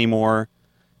playing anymore.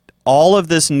 All of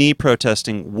this knee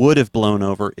protesting would have blown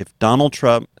over if Donald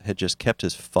Trump had just kept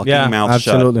his fucking mouth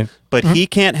absolutely. shut. But he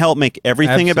can't help make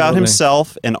everything about Absolutely.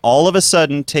 himself, and all of a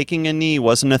sudden, taking a knee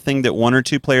wasn't a thing that one or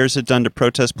two players had done to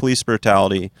protest police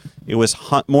brutality. It was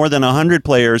more than 100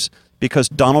 players, because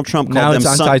Donald Trump Now it's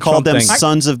called them thing.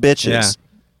 sons of bitches. Yeah.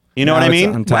 You know Now what I it's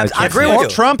mean? anti-Trump. I agree with you.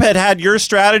 Trump had your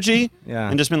strategy Yeah.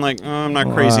 and just been like, I'm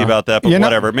not crazy about that, but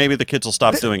whatever. Maybe the kids will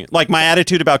stop doing it. Like my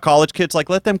attitude about college kids, like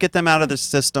let them get them out of the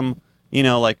system. You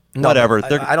know, like whatever.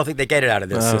 I don't think they get it out of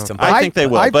this system. I think they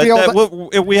will, I but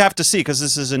feel we have to see, because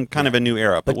this is in kind of a new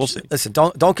era. But we'll see. Listen,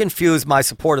 don't confuse my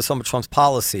support of some of Trump's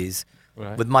policies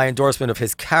with my endorsement of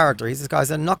his character. This guy's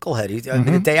a knucklehead.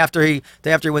 The day after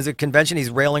he wins a convention, he's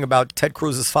railing about Ted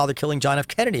Cruz's father killing John F.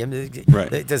 Kennedy. I mean,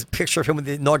 there's a picture of him with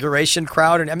the inauguration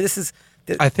crowd, and I mean, this is.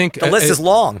 I think the list is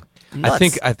long.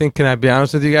 Nuts. I think. Can I be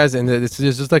honest with you guys? And this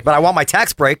is just like. But I want my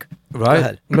tax break. Right. Go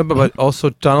ahead. Remember, but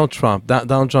also Donald Trump.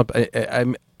 Donald Trump.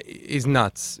 He's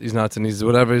nuts. He's nuts, and he's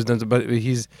whatever he's done. But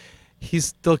he's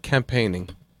still campaigning.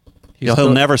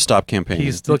 He'll never stop campaigning.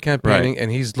 He's still campaigning,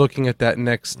 and he's looking at that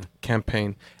next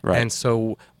campaign. Right. And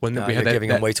so when we had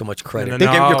giving him way too much credit.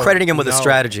 No, You're crediting him with a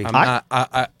strategy.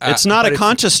 It's not a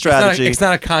conscious strategy. It's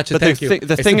not a conscious. But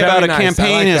the thing about a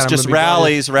campaign is just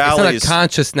rallies. It's not a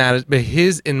conscious strategy. But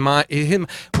him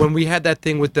when we had that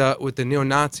thing with the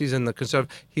neo-Nazis and the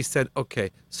conservative, he said, okay,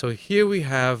 so here we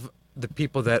have the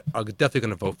people that are definitely going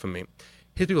to vote for me.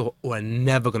 Here's people who are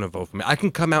never going to vote for me. I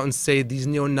can come out and say these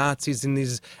neo-Nazis and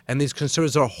these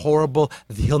conservatives are horrible.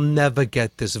 He'll never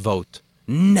get this vote.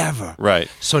 Never. Right.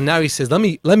 So now he says, let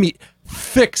me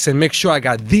fix and make sure I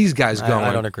got these guys going.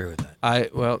 I don't agree with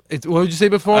that. What would you say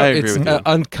before? I agree with you.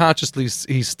 Unconsciously,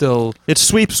 he's still. It's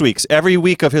sweeps weeks. Every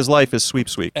week of his life is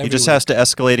sweeps week. He just has to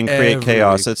escalate and create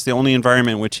chaos. It's the only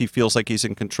environment in which he feels like he's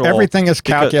in control. Everything is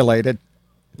calculated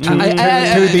to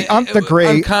the nth degree.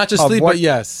 Unconsciously, but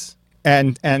yes.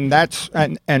 And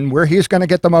where he's going to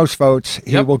get the most votes,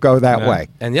 he will go that way.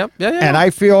 And And I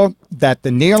feel that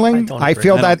the kneeling, I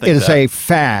feel that is a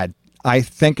fad. I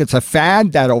think it's a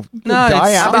fad that'll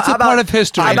die out. It's a part of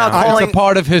history. It's a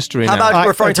part of history. How about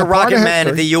referring it's to a part Rocket of Man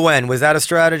at history. the UN? Was that a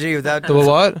strategy? Was that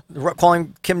what?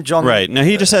 Calling Kim Jong? Right. Now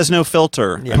he just has no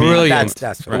filter. Yeah, Brilliant.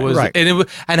 That's It was- right.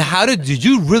 And how did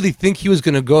you really think he was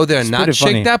going to go there and not pretty shake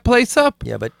funny. that place up?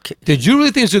 Yeah, but Did you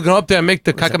really think he was going to go up there and make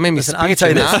the cockamamie speech? I'm gonna tell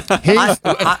you this.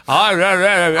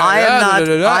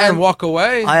 And walk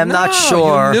away? I am not No,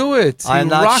 sure. You knew it. I am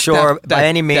You not rocked sure by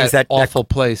any means that that awful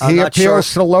place. I'm He not sure.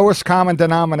 appeals to the lowest common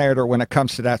denominator when it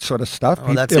comes to that sort of stuff. that's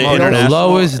He the appeals- The international-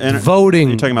 lowest You're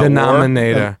voting talking about war?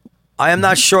 denominator. I am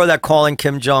not sure that calling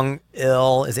Kim Jong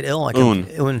Il is it Il? Like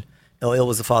Il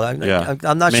was the father. I'm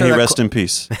not May sure. he that rest in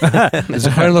peace.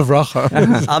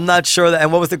 I'm not sure that.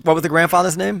 And what was the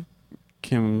grandfather's name?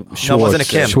 Kim. No, it wasn't a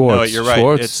Kim. Schwartz. No, you're right.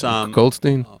 Schwartz, It's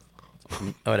Goldstein.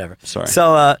 Whatever. Sorry.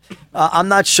 So I'm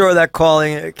not sure that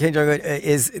calling Kim Jong Un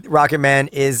is Rocket Man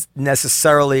is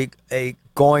necessarily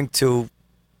going to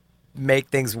make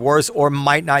things worse, or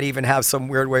might not even have some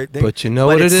weird way. But you know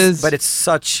what it is? But it's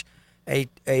such an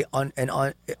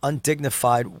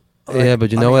undignified. Yeah,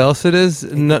 but you know what else it is?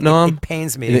 No, it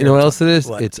pains me. You know what else it is?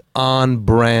 What? It's on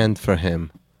brand for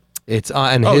him. It's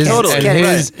on Oh, his totally. and Right.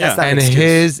 his That's not an and excuse.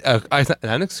 his. It's not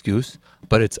an excuse,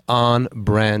 but it's on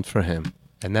brand for him,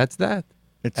 and that's that.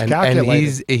 It's And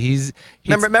calculated. he's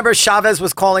Remember Chavez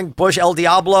was calling Bush El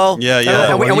Diablo? Yeah.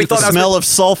 And we the thought smell of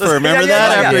sulfur. Remember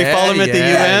that after he followed him at the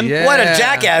UN? yeah. what a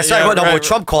jackass! Yeah, Right, no, right, what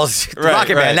Trump calls right,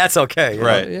 Rocket right. Man. That's okay. you know?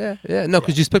 Right. Yeah. No,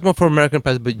 because you speak more for American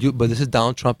president, but this is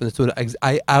Donald Trump, and it's what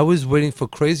I was waiting for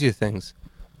crazier things.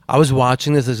 I was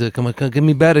watching this. I said, "Come on, give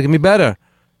me better."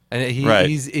 And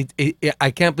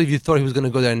I can't believe you thought he was going to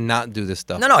go there and not do this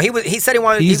stuff. No. He said he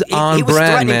wanted. He's he on was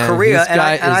brand, threatening man. Korea, This and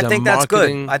guy I is a think that's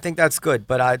marketing- good. I think that's good.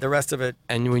 But the rest of it.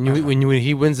 And when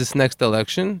he wins this next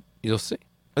election, you'll see.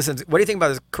 Listen, what do you think about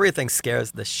this Korea thing?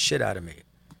 Scares the shit out of me.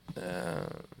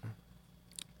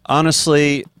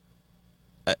 Honestly,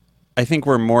 I think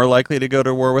we're more likely to go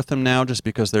to war with them now just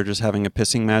because they're just having a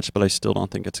pissing match, but I still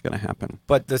don't think it's going to happen.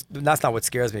 But that's not what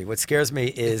scares me. What scares me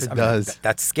is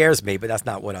that scares me, but that's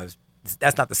not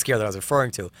the scare that I was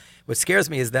referring to. What scares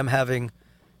me is them having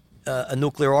a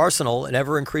nuclear arsenal, an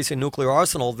ever-increasing nuclear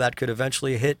arsenal that could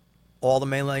eventually hit all the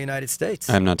mainland United States.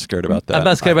 I'm not scared about that. I'm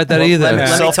not scared about that either.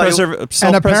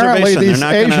 And apparently these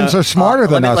Asians are smarter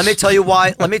than us. Let me tell you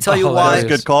why. Let me tell you why. That's a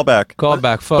good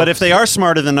callback. Folks. But if they are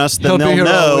smarter than us, then they'll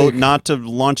know not to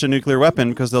launch a nuclear weapon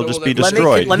because they'll just be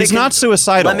destroyed. He's not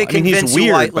suicidal. He's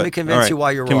weird. Let me convince you why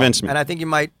you're wrong. Convince me. And I think you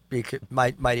might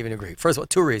even agree. First of all,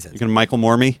 2 reasons. You can Michael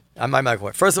Moore me? I might Michael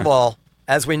Moore. First of all,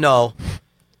 as we know,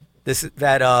 they say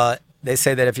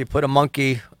that if you put a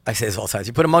monkey, I say this all the time, if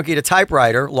you put a monkey to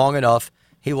typewriter long enough,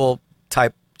 he will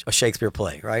type a Shakespeare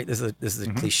play, right? This is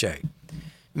a cliche.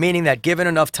 Meaning that given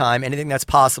enough time, anything that's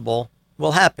possible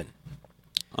will happen.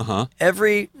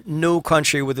 Every new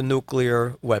country with a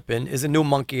nuclear weapon is a new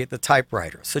monkey at the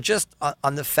typewriter. So just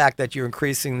on the fact that you're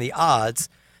increasing the odds,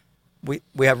 we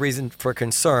have reason for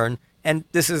concern. And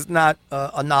this is not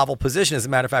a novel position. As a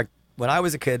matter of fact, when I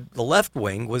was a kid, the left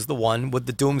wing was the one with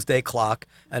the doomsday clock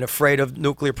and afraid of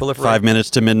nuclear proliferation. 5 minutes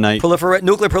to midnight.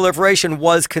 Nuclear proliferation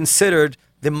was considered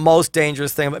the most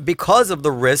dangerous thing because of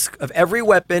the risk of every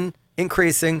weapon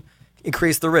increase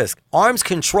the risk. Arms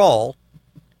control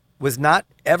was not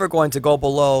ever going to go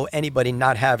below anybody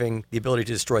not having the ability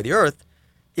to destroy the earth.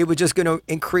 It was just going to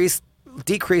decrease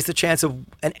the chance of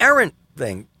an errant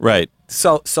thing. Right.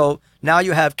 So now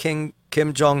you have Kim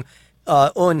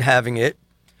Jong-un having it,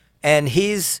 and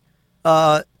he's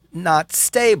not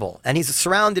stable, and he's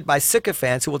surrounded by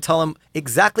sycophants who will tell him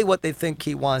exactly what they think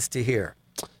he wants to hear.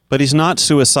 But he's not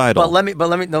suicidal. But let me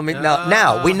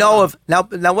now we know of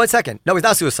now 1 second. No, he's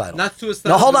not suicidal. Not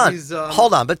suicidal. No,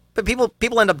 hold on. But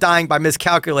people end up dying by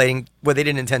miscalculating where they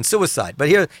didn't intend suicide. But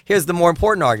here's the more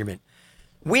important argument.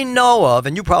 We know of,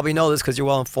 and you probably know this because you're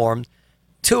well informed,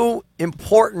 2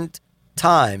 important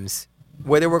times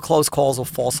where there were close calls of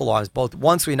false alarms. Both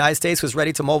once the United States was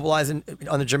ready to mobilize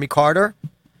under Jimmy Carter.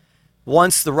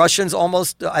 Once the Russians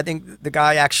almost, I think the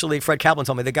guy actually, Fred Kaplan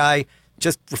told me, the guy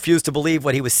just refused to believe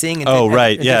what he was seeing.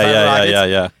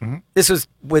 Yeah. This was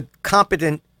with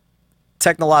competent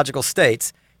technological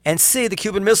states. And C, the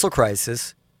Cuban Missile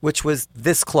Crisis, which was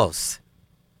this close.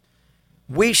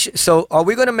 So are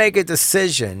we going to make a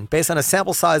decision based on a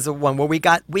sample size of 1 where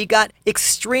we got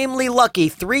extremely lucky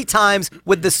 3 times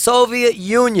with the Soviet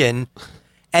Union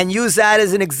and use that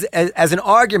as an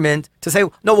argument to say,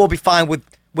 no, we'll be fine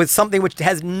with something which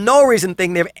has no reason to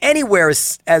think they're anywhere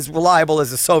as reliable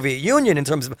as the Soviet Union in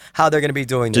terms of how they're going to be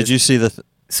doing this. Did you see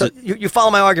So you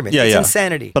follow my argument. Yeah, it's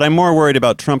insanity. But I'm more worried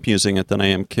about Trump using it than I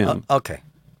am Kim. Okay.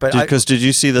 Because did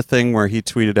you see the thing where he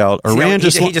tweeted out, Iran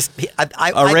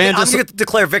I'm going to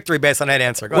declare victory based on that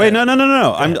answer. Go ahead.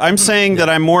 No. I'm saying that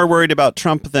I'm more worried about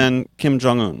Trump than Kim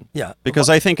Jong-un. Yeah. Because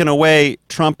I think in a way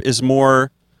Trump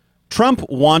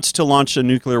wants to launch a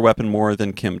nuclear weapon more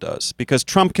than Kim does because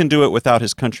Trump can do it without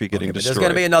his country getting destroyed. There's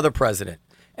going to be another president.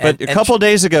 But a couple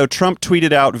days ago, Trump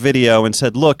tweeted out video and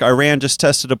said, look, Iran just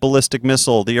tested a ballistic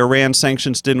missile. The Iran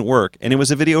sanctions didn't work. And it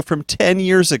was a video from 10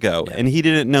 years ago, and he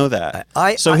didn't know that.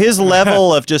 So his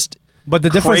level of just but the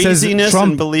difference craziness is Trump,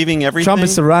 and believing everything. Trump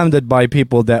is surrounded by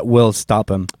people that will stop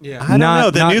him. Yeah. I don't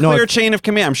know. The nuclear chain of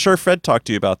command, I'm sure Fred talked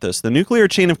to you about this. The nuclear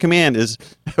chain of command is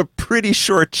a pretty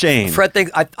short chain. Fred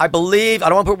thinks, I believe, I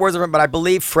don't want to put words in it, but I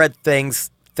believe Fred thinks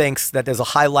that there's a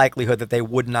high likelihood that they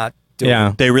would not do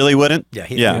it. They really wouldn't?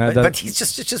 Yeah. But it's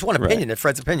just one opinion. It's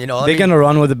Fred's opinion. They're going to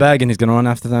run with the bag, and he's going to run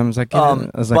after them.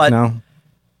 It's like, no.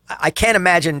 I can't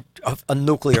imagine a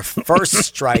nuclear first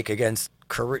strike against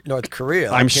North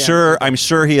Korea. I'm sure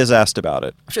he has asked about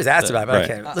it. I'm sure he's asked about it. But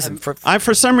okay, listen.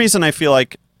 For some reason, I feel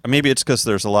like maybe it's because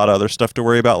there's a lot of other stuff to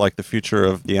worry about, like the future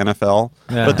of the NFL.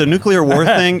 Yeah. But the nuclear war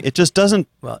thing, it just doesn't.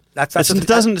 Well,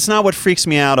 it's not what freaks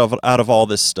me out of all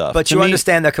this stuff. But you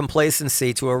understand that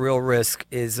complacency to a real risk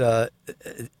is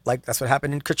like that's what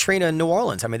happened in Katrina in New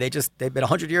Orleans. I mean, they've been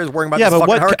 100 years worrying about this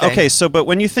fucking hurricane. Okay, but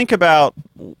when you think about,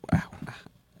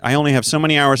 I only have so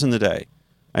many hours in the day.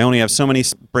 I only have so many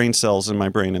brain cells in my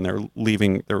brain, and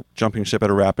they're jumping ship at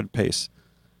a rapid pace.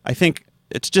 I think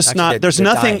it's just there's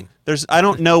nothing, I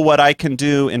don't know what I can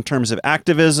do in terms of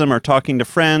activism or talking to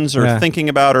friends or thinking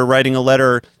about or writing a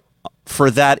letter for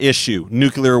that issue,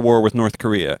 nuclear war with North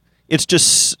Korea. It's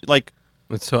just like,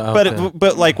 it's so out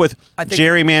but like with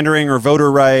gerrymandering or voter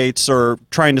rights or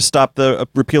trying to stop the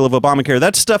repeal of Obamacare,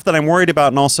 that's stuff that I'm worried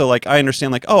about. And also, like, I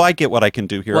understand, like, I get what I can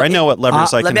do here. I know what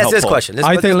levers I can help. Let me ask this question.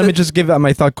 Let me just give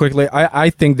my thought quickly. I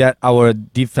think that our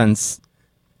defense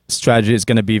strategy is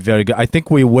going to be very good. I think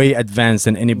we're way advanced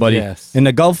than anybody. Yes. In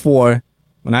the Gulf War,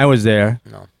 when I was there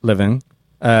living,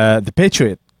 the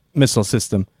Patriot missile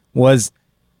system was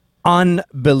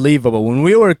unbelievable. When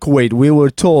we were in Kuwait, we were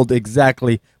told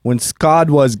exactly when Scud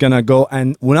was going to go,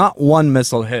 and not one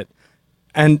missile hit.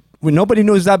 And nobody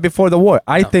knows that before the war.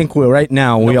 I think we are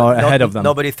ahead of them.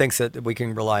 Nobody thinks that we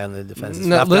can rely on the defense.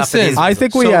 No, listen. I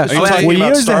think we are. Are you talking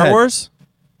about Star Wars?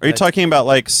 Are you talking about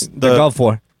like the Gulf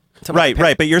War? Right.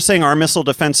 But you're saying our missile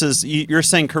defenses. You're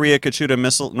saying Korea could shoot a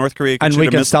missile. North Korea could and shoot we a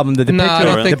can missile. stop them. The No, I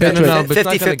don't think Patriot. no, but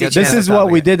 50-50 This is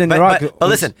what we did in Iraq. But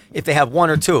listen, if they have one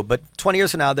or two, but 20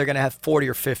 years from now, they're going to have 40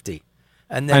 or 50.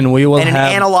 And we will in an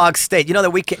have analog state. You know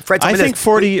that we can. Fred, I think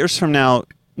 40 years from now,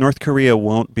 North Korea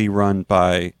won't be run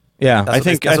by. Yeah, I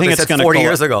think it's going to 40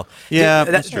 years ago. Yeah,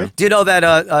 that's true. Do you know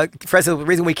that, Fred, the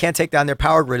reason we can't take down their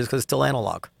power grid is because it's still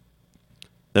analog.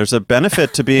 There's a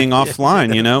benefit to being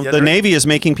offline, you know. The Navy is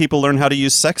making people learn how to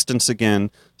use sextants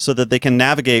again so that they can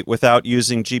navigate without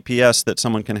using GPS that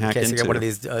someone can hack Okay, so into. you get one of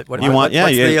these.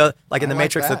 Like in the I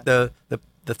Matrix, like the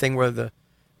thing where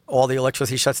all the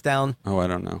electricity shuts down. Oh, I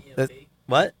don't know.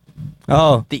 What?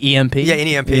 Oh, the EMP. Yeah, an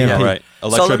EMP. Yeah, Yeah, right.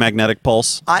 Electromagnetic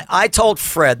pulse. I told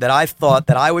Fred that I thought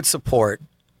that I would support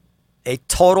a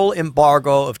total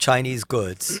embargo of Chinese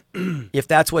goods if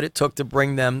that's what it took to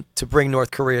bring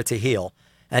North Korea to heel.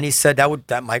 And he said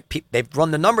they've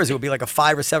run the numbers. It would be like a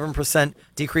 5 or 7%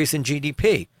 decrease in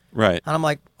GDP. Right. And I'm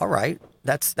like, all right,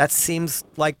 that seems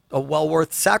like a well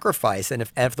worth sacrifice. And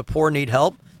if the poor need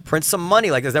help, print some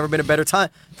money. Like there's never been a better time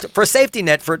for a safety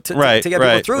net to get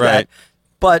people through that.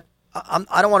 But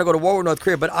I don't want to go to war with North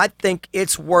Korea, but I think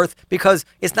it's worth, because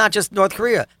it's not just North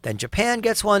Korea. Then Japan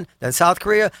gets one, then South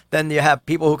Korea, then you have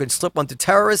people who can slip one to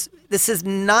terrorists. This is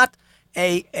not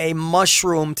a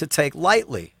mushroom to take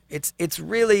lightly. It's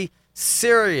really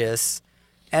serious,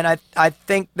 and I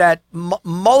think that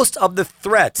most of the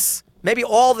threats, maybe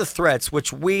all the threats,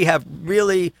 which we have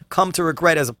really come to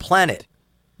regret as a planet,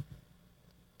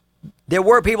 there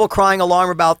were people crying alarm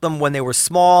about them when they were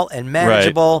small and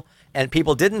manageable, and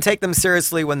people didn't take them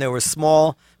seriously when they were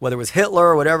small, whether it was Hitler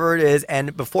or whatever it is,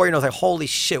 and before you know, it's like, holy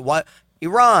shit, what?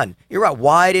 Iran,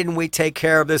 why didn't we take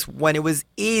care of this when it was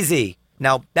easy?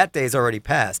 Now, that day is already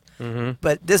passed. Mm-hmm.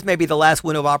 But this may be the last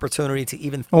window of opportunity to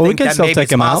even think that maybe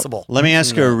it's possible. Let me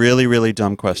ask you a really, really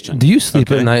dumb question. Do you sleep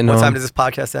at night? No. What time does this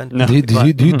podcast end? No. Do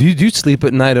you sleep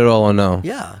at night at all or no?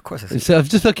 Yeah, of course I sleep. So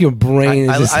just like your brain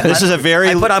is just... This is a very...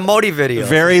 I put on Modi video.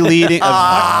 Very leading... is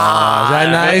that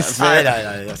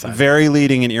nice? Very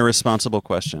leading and irresponsible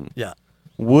question. Yeah.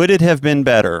 Would it have been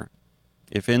better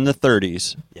if in the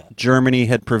 30s, Germany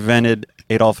had prevented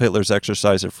Adolf Hitler's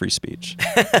exercise of free speech?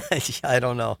 I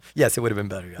don't know. Yes, it would have been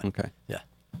better. Yeah. Okay. Yeah.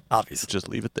 Obviously. Just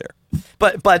leave it there.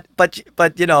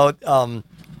 But you know,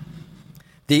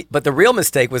 the real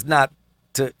mistake was not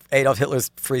to Adolf Hitler's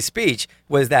free speech,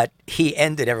 was that he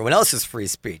ended everyone else's free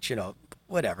speech. You know,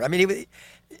 whatever. I mean,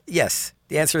 yes.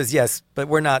 The answer is yes, but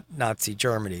we're not Nazi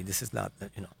Germany. This is not.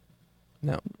 You know.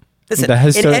 No. Listen,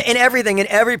 in everything, in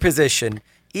every position,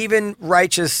 even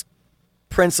righteous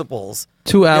principles.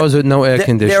 2 hours with no air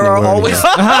conditioning. There are always.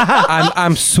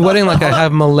 I'm sweating like I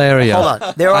have malaria. Hold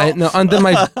on. Under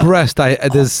my breast,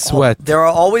 there's sweat. There are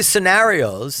always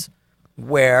scenarios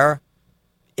where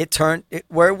it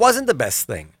wasn't the best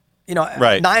thing. You know,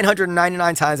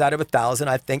 999 times out of 1,000,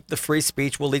 I think the free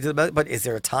speech will lead to the best. But is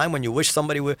there a time when you wish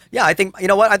somebody would? Yeah, I think, you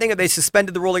know what? I think if they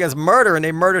suspended the rule against murder and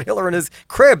they murdered Hitler in his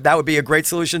crib, that would be a great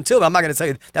solution too. But I'm not going to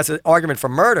say that's an argument for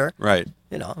murder. Right.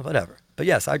 You know, whatever. But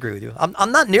yes, I agree with you.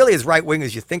 I'm not nearly as right wing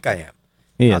as you think I am.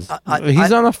 He is.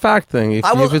 He's on a fact thing.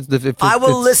 I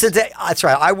will listen to. That's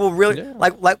right. I will really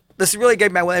like. This really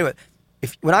gave me. Anyway,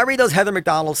 when I read those Heather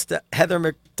McDonald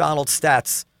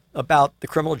stats about the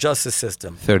criminal justice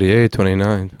system, 38,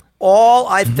 29. All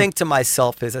I think to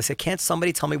myself is, I say, can't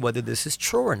somebody tell me whether this is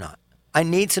true or not? I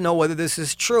need to know whether this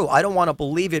is true. I don't want to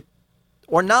believe it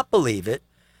or not believe it.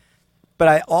 But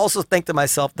I also think to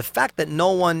myself, the fact that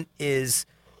no one is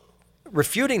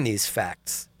refuting these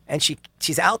facts, and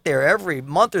she's out there every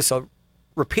month or so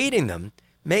repeating them,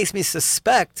 makes me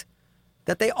suspect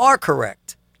that they are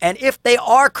correct. And if they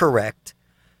are correct,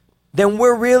 then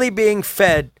we're really being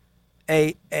fed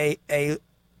a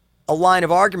line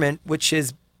of argument which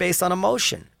is based on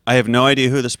emotion. I have no idea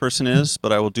who this person is,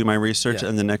 but I will do my research,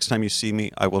 and the next time you see me,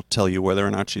 I will tell you whether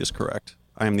or not she is correct.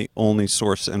 I am the only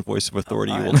source and voice of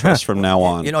authority you will trust from now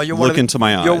on. You know, Look into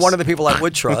my eyes. You're one of the people I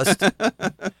would trust.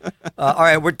 All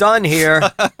right, we're done here.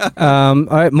 All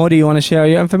right, Modi, you want to share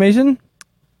your information?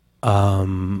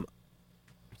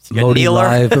 Modi kneeler.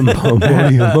 Live.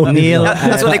 Kneel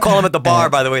That's what they call him at the bar,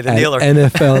 by the way, the kneeler.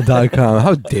 NFL.com.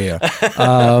 How dare.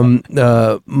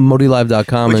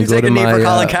 ModiLive.com. Would and you go take to a knee my, for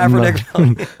Colin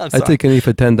Kaepernick? I take a knee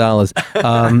for $10.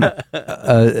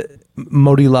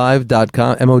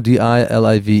 ModiLive.com.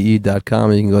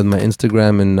 ModiLive.com. You can go to my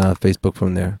Instagram and Facebook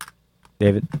from there.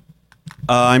 David.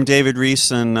 I'm David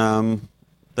Rees, and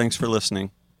thanks for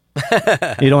listening.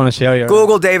 You don't want to share your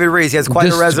Google David Rees. He has quite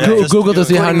a resume. Google to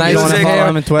see how nice his hair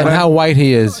and how white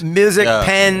he is. Music,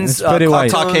 pens, pretty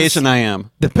white. Caucasian I am.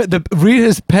 Read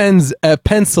his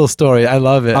pencil story. I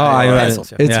love it. Oh, I read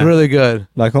it. It's really good.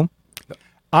 Like whom?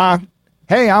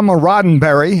 Hey, I'm a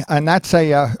Roddenberry, and that's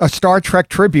a Star Trek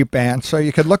tribute band, so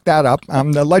you could look that up.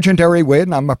 I'm the legendary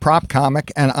Wid, I'm a prop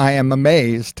comic, and I am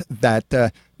amazed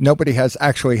that nobody has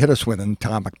actually hit us with an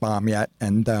atomic bomb yet.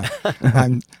 And I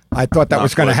thought that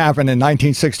was going to happen in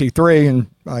 1963, and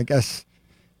I guess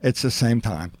it's the same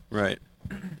time. Right.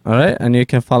 All right, and you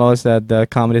can follow us at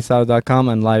comedysouth.com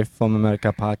and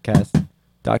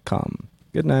livefromamericapodcast.com.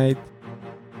 Good night.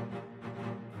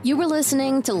 You were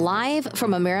listening to Live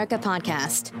from America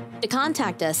podcast. To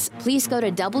contact us, please go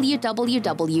to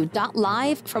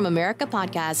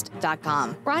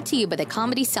www.livefromamericapodcast.com. Brought to you by the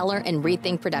Comedy Cellar and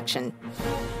Rethink Production.